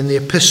in the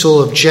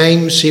epistle of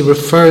James, he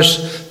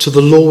refers to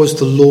the law as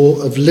the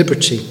law of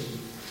liberty.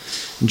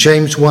 In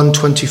James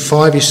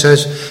 1:25 he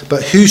says,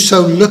 But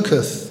whoso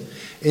looketh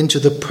into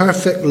the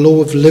perfect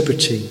law of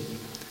liberty,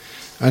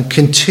 and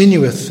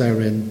continueth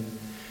therein,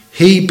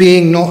 he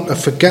being not a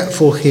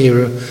forgetful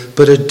hearer,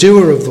 but a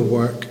doer of the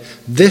work,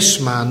 this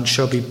man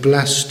shall be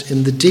blessed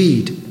in the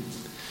deed.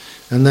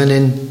 And then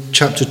in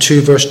chapter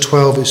 2 verse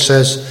 12 it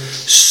says,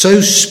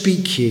 So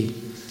speak ye,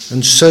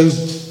 and so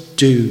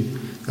do,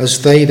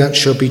 as they that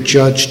shall be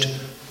judged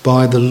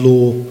by the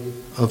law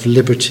of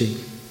liberty.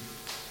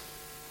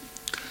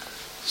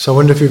 So I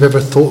wonder if you've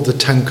ever thought of the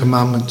Ten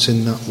Commandments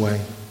in that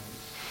way,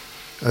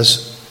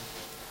 as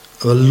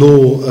a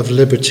law of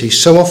liberty.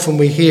 So often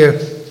we hear,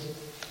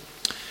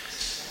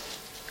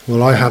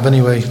 well, I have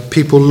anyway,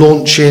 people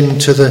launch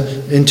into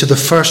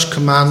the first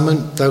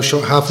commandment, thou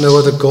shalt have no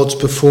other gods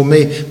before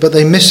me, but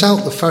they miss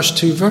out the first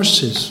two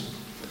verses.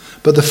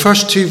 But the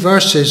first two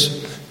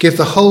verses give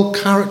the whole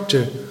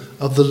character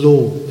of the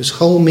law, its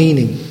whole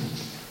meaning.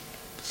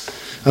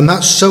 And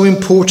that's so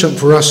important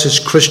for us as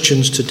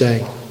Christians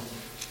today.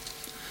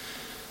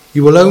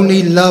 You will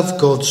only love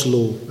God's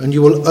law, and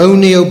you will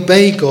only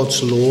obey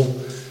God's law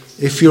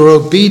if your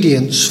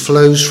obedience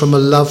flows from a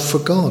love for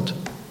God.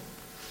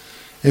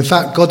 In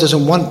fact, God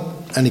doesn't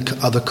want any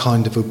other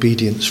kind of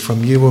obedience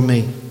from you or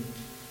me.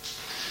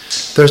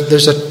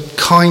 There's a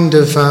kind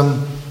of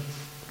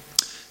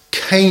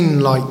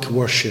Cain-like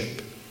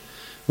worship,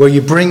 where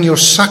you bring your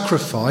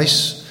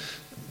sacrifice,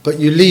 but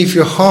you leave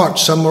your heart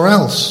somewhere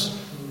else.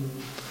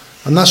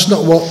 And that's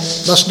not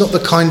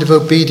the kind of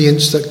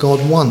obedience that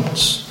God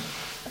wants.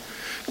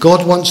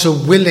 God wants a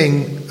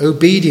willing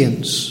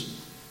obedience.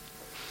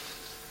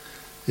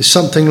 It's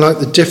something like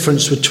the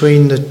difference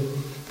between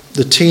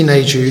the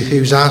teenager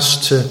who's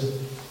asked to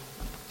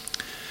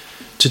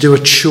do a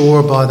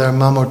chore by their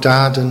mum or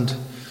dad, and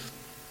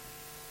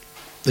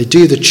they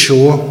do the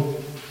chore,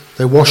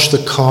 they wash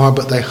the car,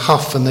 but they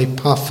huff and they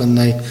puff and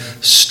they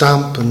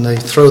stamp and they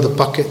throw the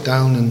bucket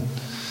down, and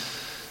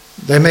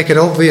they make it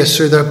obvious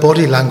through their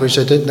body language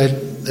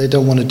they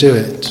don't want to do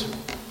it.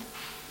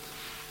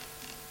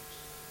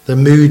 They're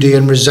moody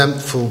and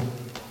resentful.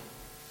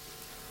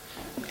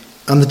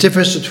 And the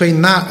difference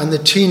between that and the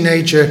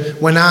teenager,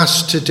 when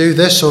asked to do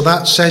this or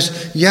that,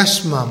 says,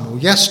 yes, mum, or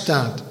yes,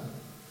 dad.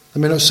 They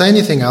may not say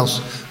anything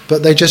else,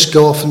 but they just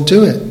go off and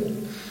do it.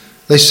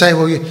 They say,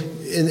 well,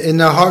 in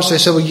their hearts, they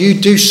say, well, you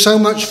do so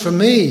much for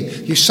me.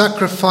 You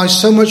sacrifice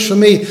so much for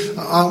me.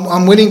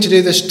 I'm willing to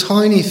do this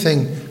tiny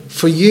thing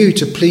for you,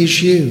 to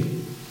please you.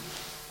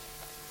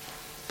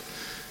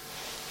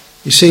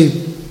 You see,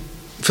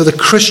 for the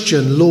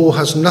Christian, law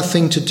has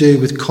nothing to do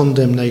with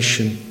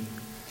condemnation.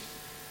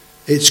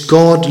 It's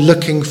God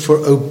looking for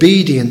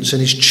obedience in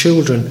his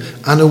children,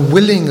 and a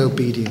willing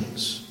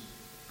obedience.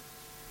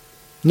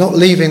 Not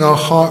leaving our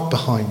heart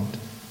behind,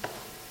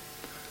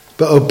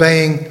 but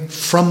obeying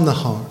from the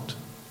heart.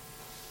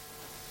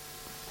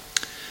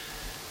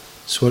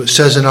 That's what it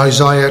says in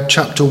Isaiah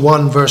chapter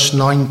 1 verse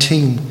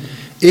 19.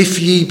 If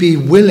ye be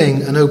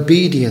willing and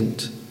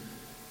obedient,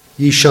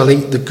 ye shall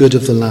eat the good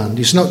of the land.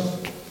 It's not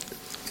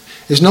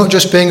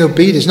just being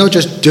obedient. It's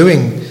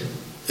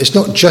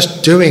not just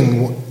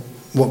doing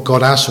what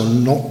God asks, or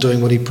not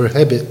doing what he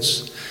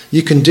prohibits.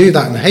 You can do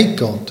that and hate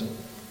God.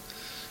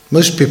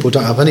 Most people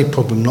don't have any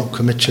problem not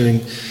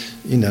committing,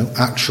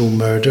 actual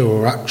murder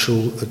or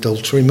actual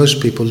adultery. Most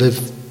people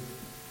live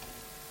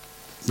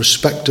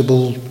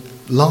respectable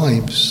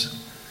lives.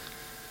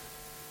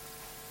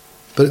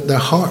 But their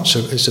hearts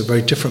is a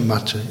very different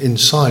matter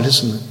inside,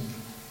 isn't it?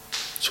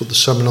 That's what the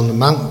Sermon on the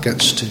Mount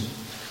gets to.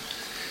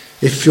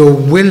 If you're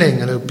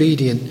willing and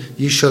obedient,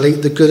 you shall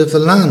eat the good of the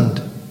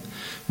land.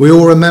 We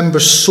all remember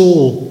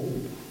Saul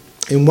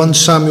in 1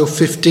 Samuel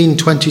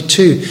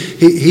 15:22.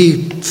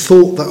 He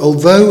thought that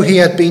although he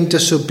had been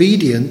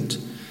disobedient,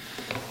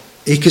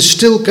 he could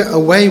still get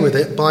away with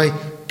it by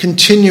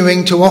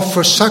continuing to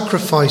offer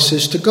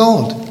sacrifices to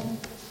God.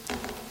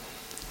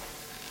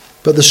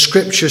 But the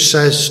scripture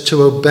says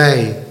to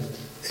obey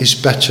is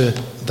better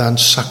than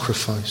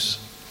sacrifice.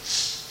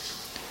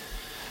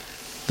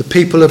 The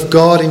people of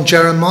God in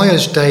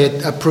Jeremiah's day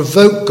had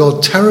provoked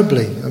God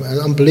terribly.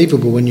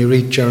 Unbelievable when you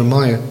read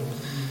Jeremiah.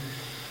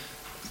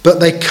 But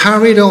they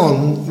carried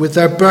on with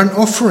their burnt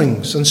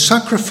offerings and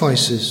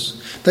sacrifices.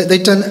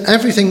 They'd done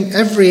everything,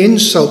 every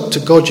insult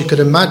to God you could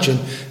imagine,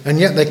 and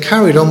yet they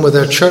carried on with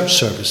their church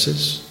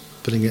services,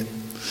 putting it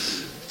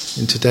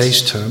in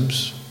today's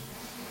terms.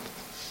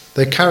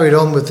 They carried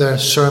on with their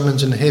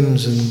sermons and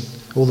hymns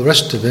and all the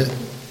rest of it.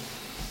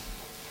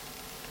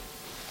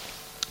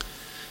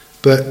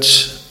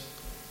 But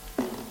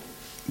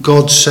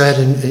God said,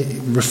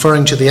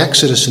 referring to the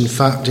Exodus, in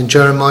fact, in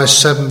Jeremiah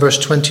 7 verse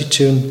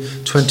 22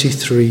 and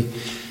 23,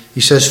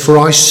 he says, For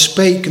I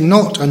spake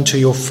not unto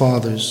your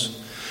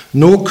fathers,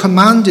 nor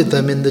commanded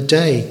them in the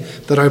day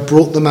that I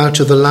brought them out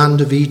of the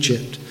land of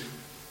Egypt,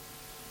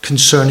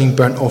 concerning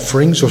burnt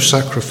offerings or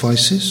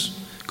sacrifices.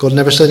 God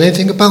never said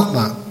anything about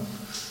that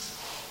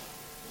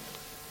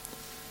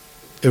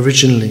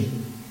originally.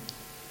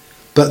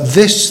 But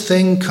this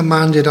thing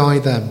commanded I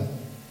them,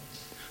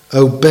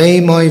 obey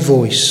my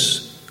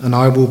voice, and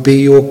I will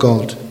be your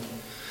God,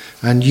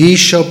 and ye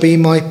shall be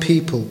my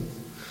people,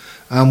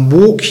 and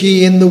walk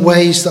ye in the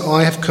ways that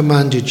I have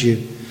commanded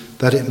you,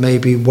 that it may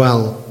be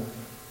well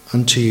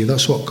unto you.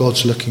 That's what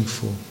God's looking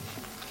for.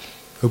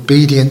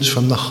 Obedience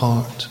from the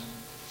heart.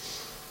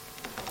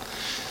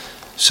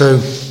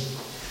 So,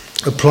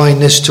 applying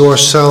this to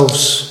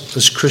ourselves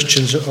as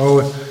Christians,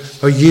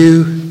 are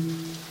you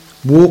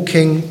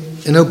walking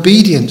in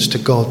obedience to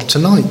God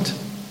tonight?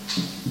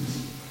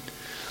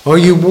 Are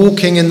you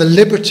walking in the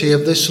liberty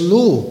of this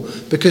law?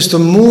 Because the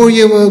more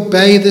you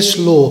obey this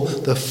law,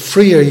 the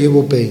freer you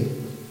will be.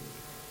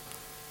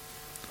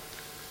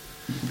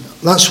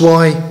 That's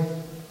why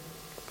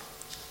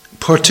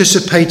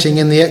participating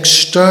in the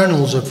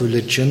externals of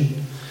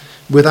religion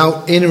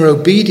without inner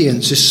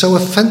obedience is so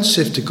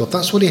offensive to God.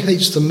 That's what he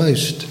hates the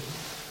most.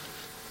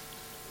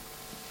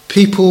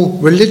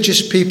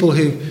 Religious people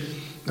who,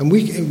 and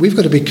we've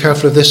got to be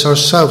careful of this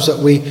ourselves, that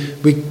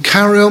we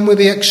carry on with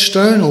the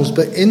externals,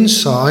 but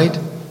inside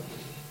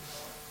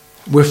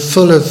we're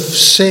full of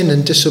sin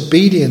and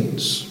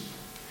disobedience.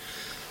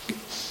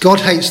 God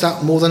hates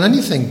that more than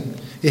anything.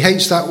 He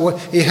hates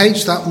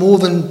that more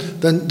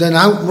than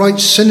outright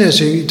sinners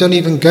who don't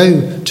even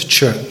go to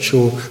church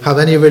or have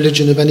any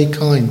religion of any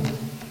kind.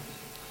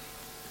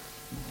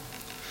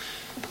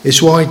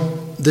 It's why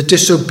the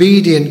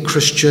disobedient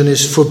Christian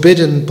is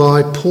forbidden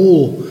by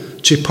Paul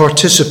to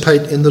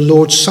participate in the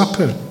Lord's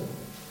Supper,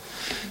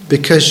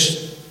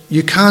 because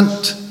you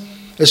can't,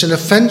 as an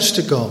offence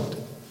to God,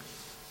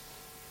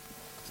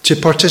 to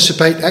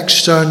participate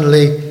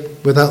externally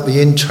without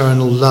the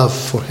internal love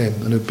for him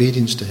and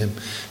obedience to him.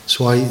 That's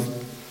why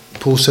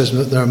Paul says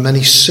that there are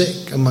many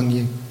sick among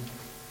you.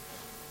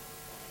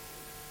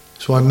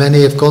 That's why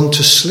many have gone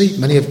to sleep,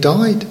 many have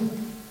died.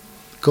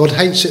 God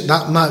hates it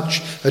that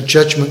much. A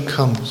judgment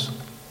comes.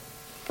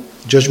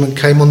 Judgment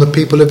came on the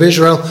people of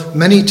Israel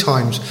many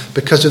times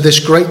because of this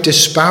great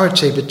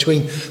disparity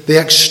between the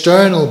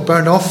external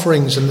burnt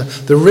offerings and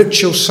the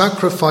ritual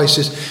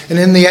sacrifices. And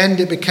in the end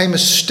it became a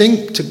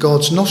stink to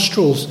God's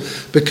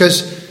nostrils,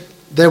 because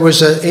there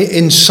was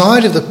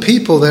inside of the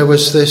people there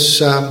was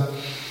this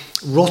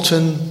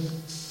rotten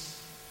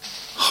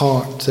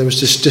heart. There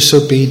was this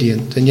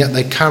disobedient, and yet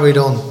they carried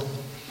on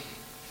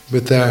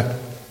with their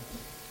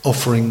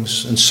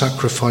offerings and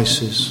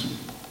sacrifices.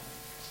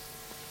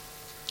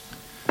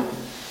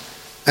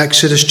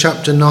 Exodus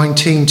chapter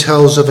 19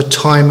 tells of a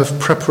time of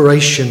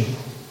preparation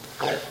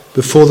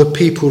before the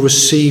people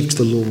received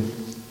the law.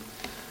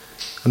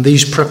 And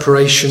these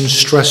preparations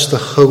stress the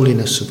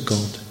holiness of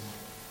God.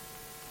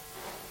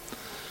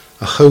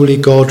 A holy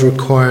God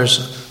requires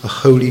a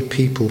holy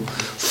people.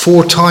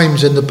 4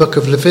 times in the book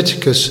of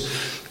Leviticus,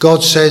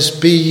 God says,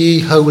 "Be ye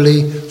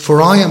holy,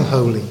 for I am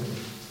holy."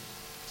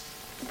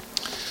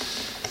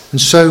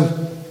 And so,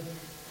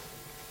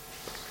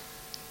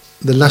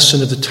 the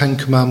lesson of the 10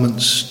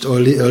 Commandments, or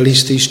at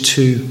least these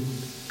 2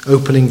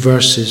 opening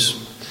verses,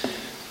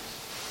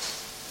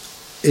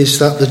 is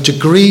that the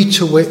degree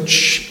to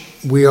which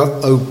we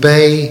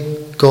obey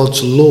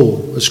God's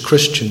law as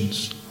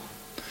Christians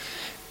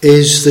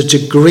is the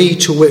degree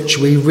to which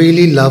we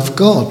really love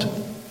God.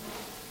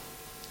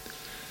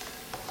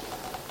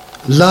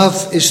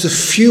 Love is the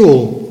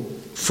fuel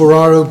for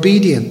our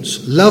obedience.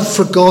 Love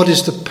for God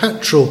is the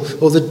petrol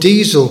or the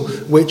diesel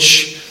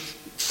which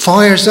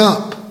fires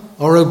up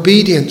our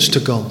obedience to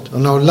God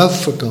and our love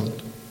for God.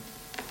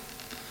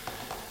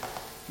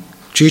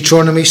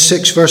 Deuteronomy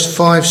 6 verse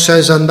 5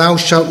 says, "And thou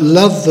shalt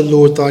love the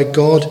Lord thy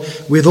God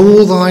with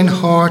all thine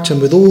heart and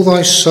with all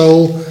thy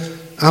soul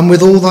and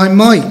with all thy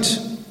might."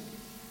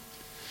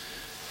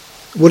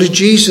 What did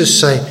Jesus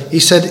say? He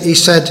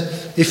said,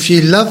 "If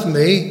ye love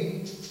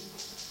me,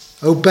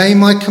 obey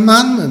my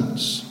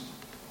commandments."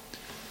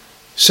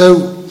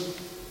 So,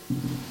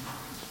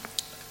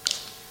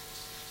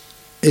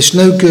 it's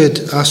no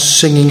good us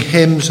singing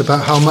hymns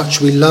about how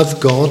much we love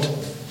God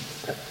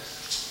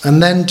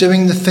and then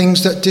doing the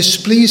things that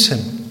displease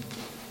him.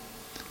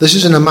 This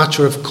isn't a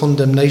matter of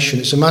condemnation.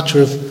 It's a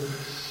matter of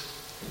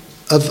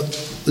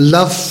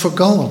love for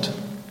God.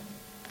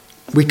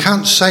 We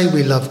can't say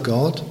we love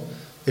God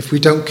if we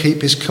don't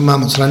keep his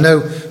commandments. And I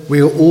know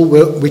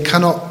we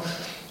cannot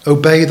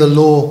obey the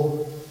law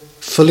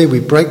fully. We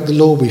break the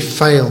law, we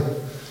fail.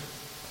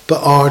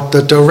 But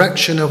the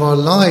direction of our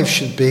lives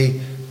should be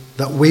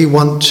that we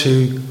want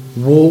to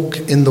walk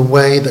in the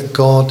way that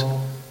God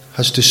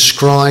has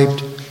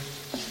described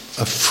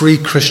a free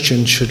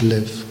Christian should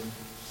live.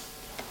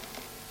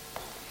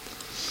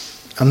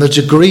 And the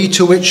degree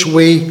to which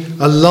we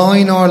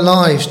align our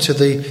lives to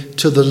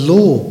the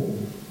law,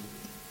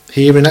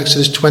 here in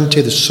Exodus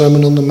 20, the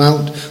Sermon on the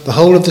Mount, the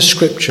whole of the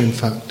Scripture, in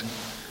fact,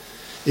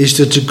 is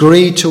the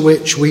degree to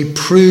which we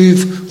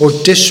prove or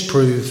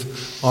disprove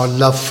our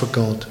love for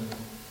God.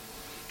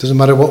 Doesn't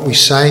matter what we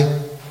say.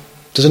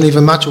 Doesn't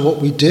even matter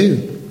what we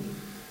do.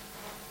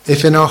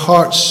 If in our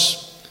hearts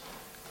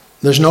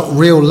there's not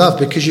real love,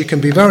 because you can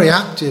be very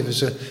active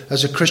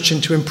as a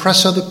Christian to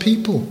impress other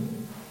people.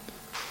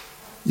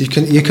 You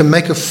can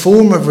make a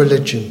form of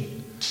religion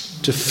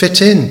to fit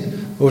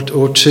in or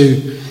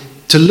to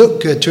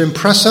look good, to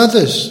impress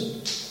others.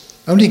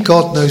 Only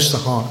God knows the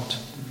heart.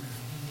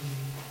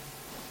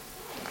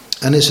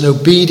 And it's an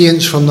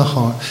obedience from the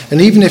heart.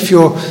 And even if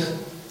you're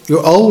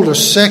old or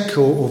sick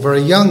or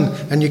very young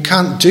and you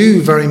can't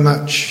do very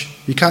much,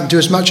 you can't do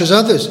as much as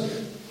others,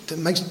 it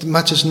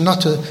matters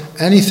not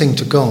anything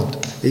to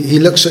God. He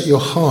looks at your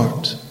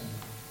heart.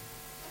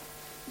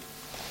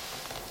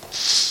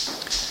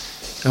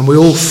 And we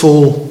all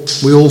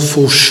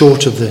fall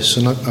short of this,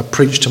 and I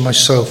preach to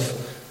myself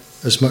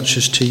as much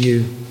as to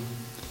you.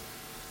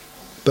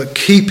 But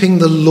keeping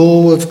the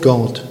law of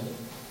God,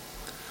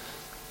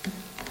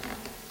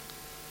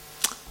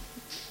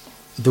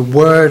 the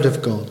word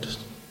of God,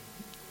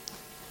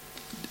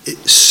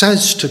 it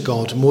says to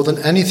God more than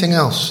anything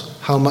else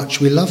how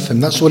much we love him.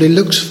 That's what he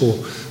looks for,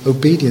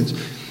 obedience.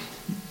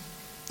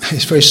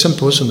 It's very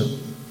simple, isn't it?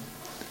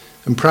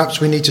 And perhaps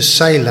we need to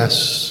say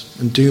less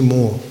and do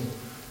more.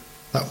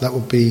 That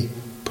would be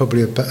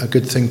probably a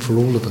good thing for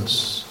all of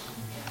us.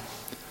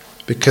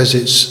 Because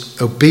it's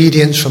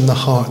obedience from the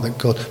heart that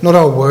God, not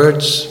our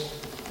words,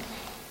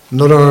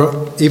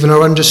 not even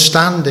our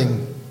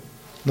understanding,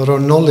 not our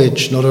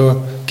knowledge, not our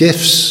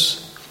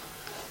gifts.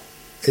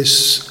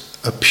 It's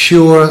a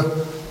pure,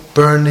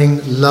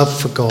 burning love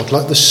for God,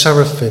 like the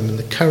seraphim and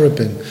the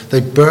cherubim. They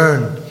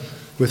burn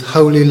with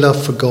holy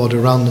love for God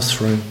around the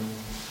throne.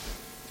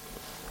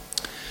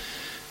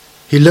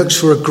 He looks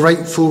for a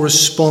grateful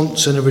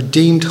response and a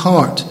redeemed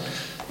heart.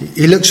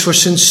 He looks for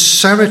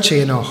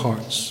sincerity in our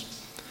hearts.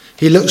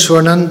 He looks for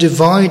an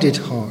undivided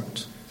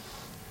heart.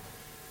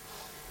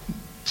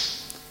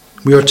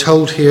 We are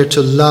told here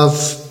to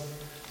love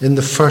in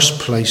the first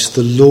place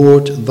the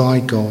Lord thy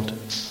God.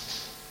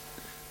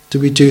 Do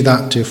we do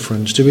that, dear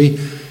friends? Do we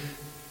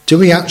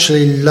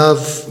actually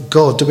love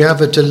God? Do we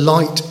have a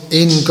delight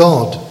in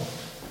God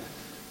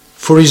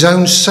for his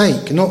own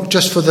sake? Not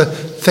just for the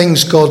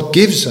things God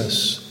gives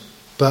us,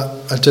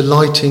 but a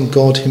delight in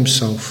God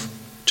himself,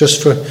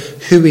 just for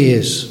who he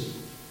is.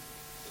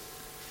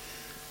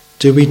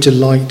 Do we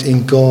delight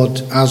in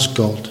God as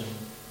God?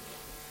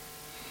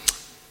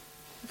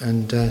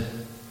 And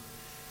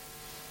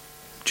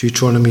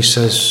Deuteronomy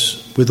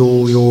says, with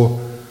all your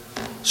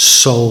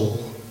soul,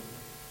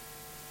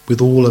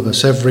 with all of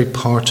us, every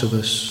part of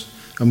us,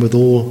 and with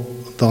all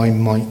thy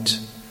might,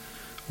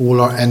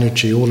 all our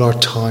energy, all our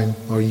time,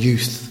 our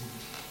youth,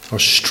 our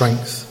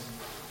strength.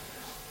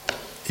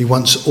 He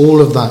wants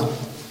all of that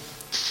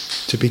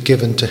to be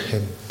given to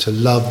him, to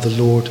love the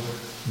Lord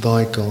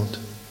thy God.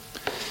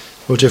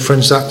 Well, dear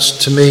friends, that's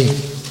to me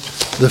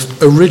the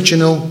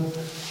original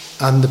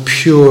and the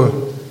pure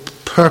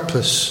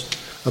purpose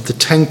of the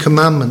Ten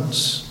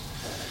Commandments,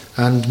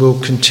 and we'll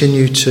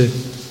continue to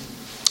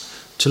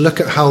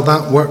look at how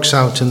that works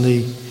out in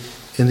the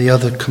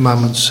other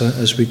commandments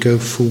as we go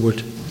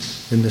forward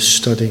in this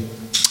study.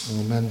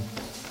 Amen.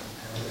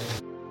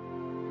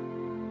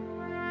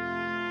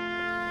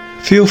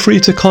 Feel free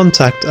to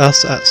contact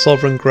us at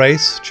Sovereign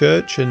Grace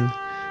Church in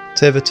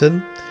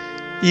Tiverton.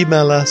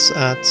 Email us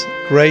at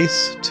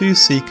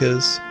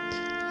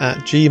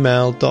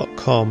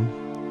grace2seekers@gmail.com.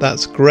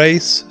 That's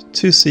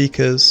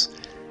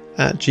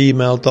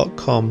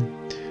grace2seekers@gmail.com.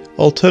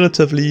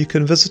 Alternatively, you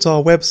can visit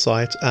our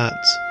website at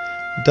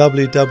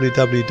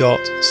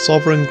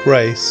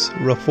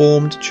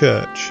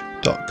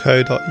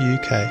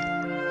www.sovereigngracereformedchurch.co.uk.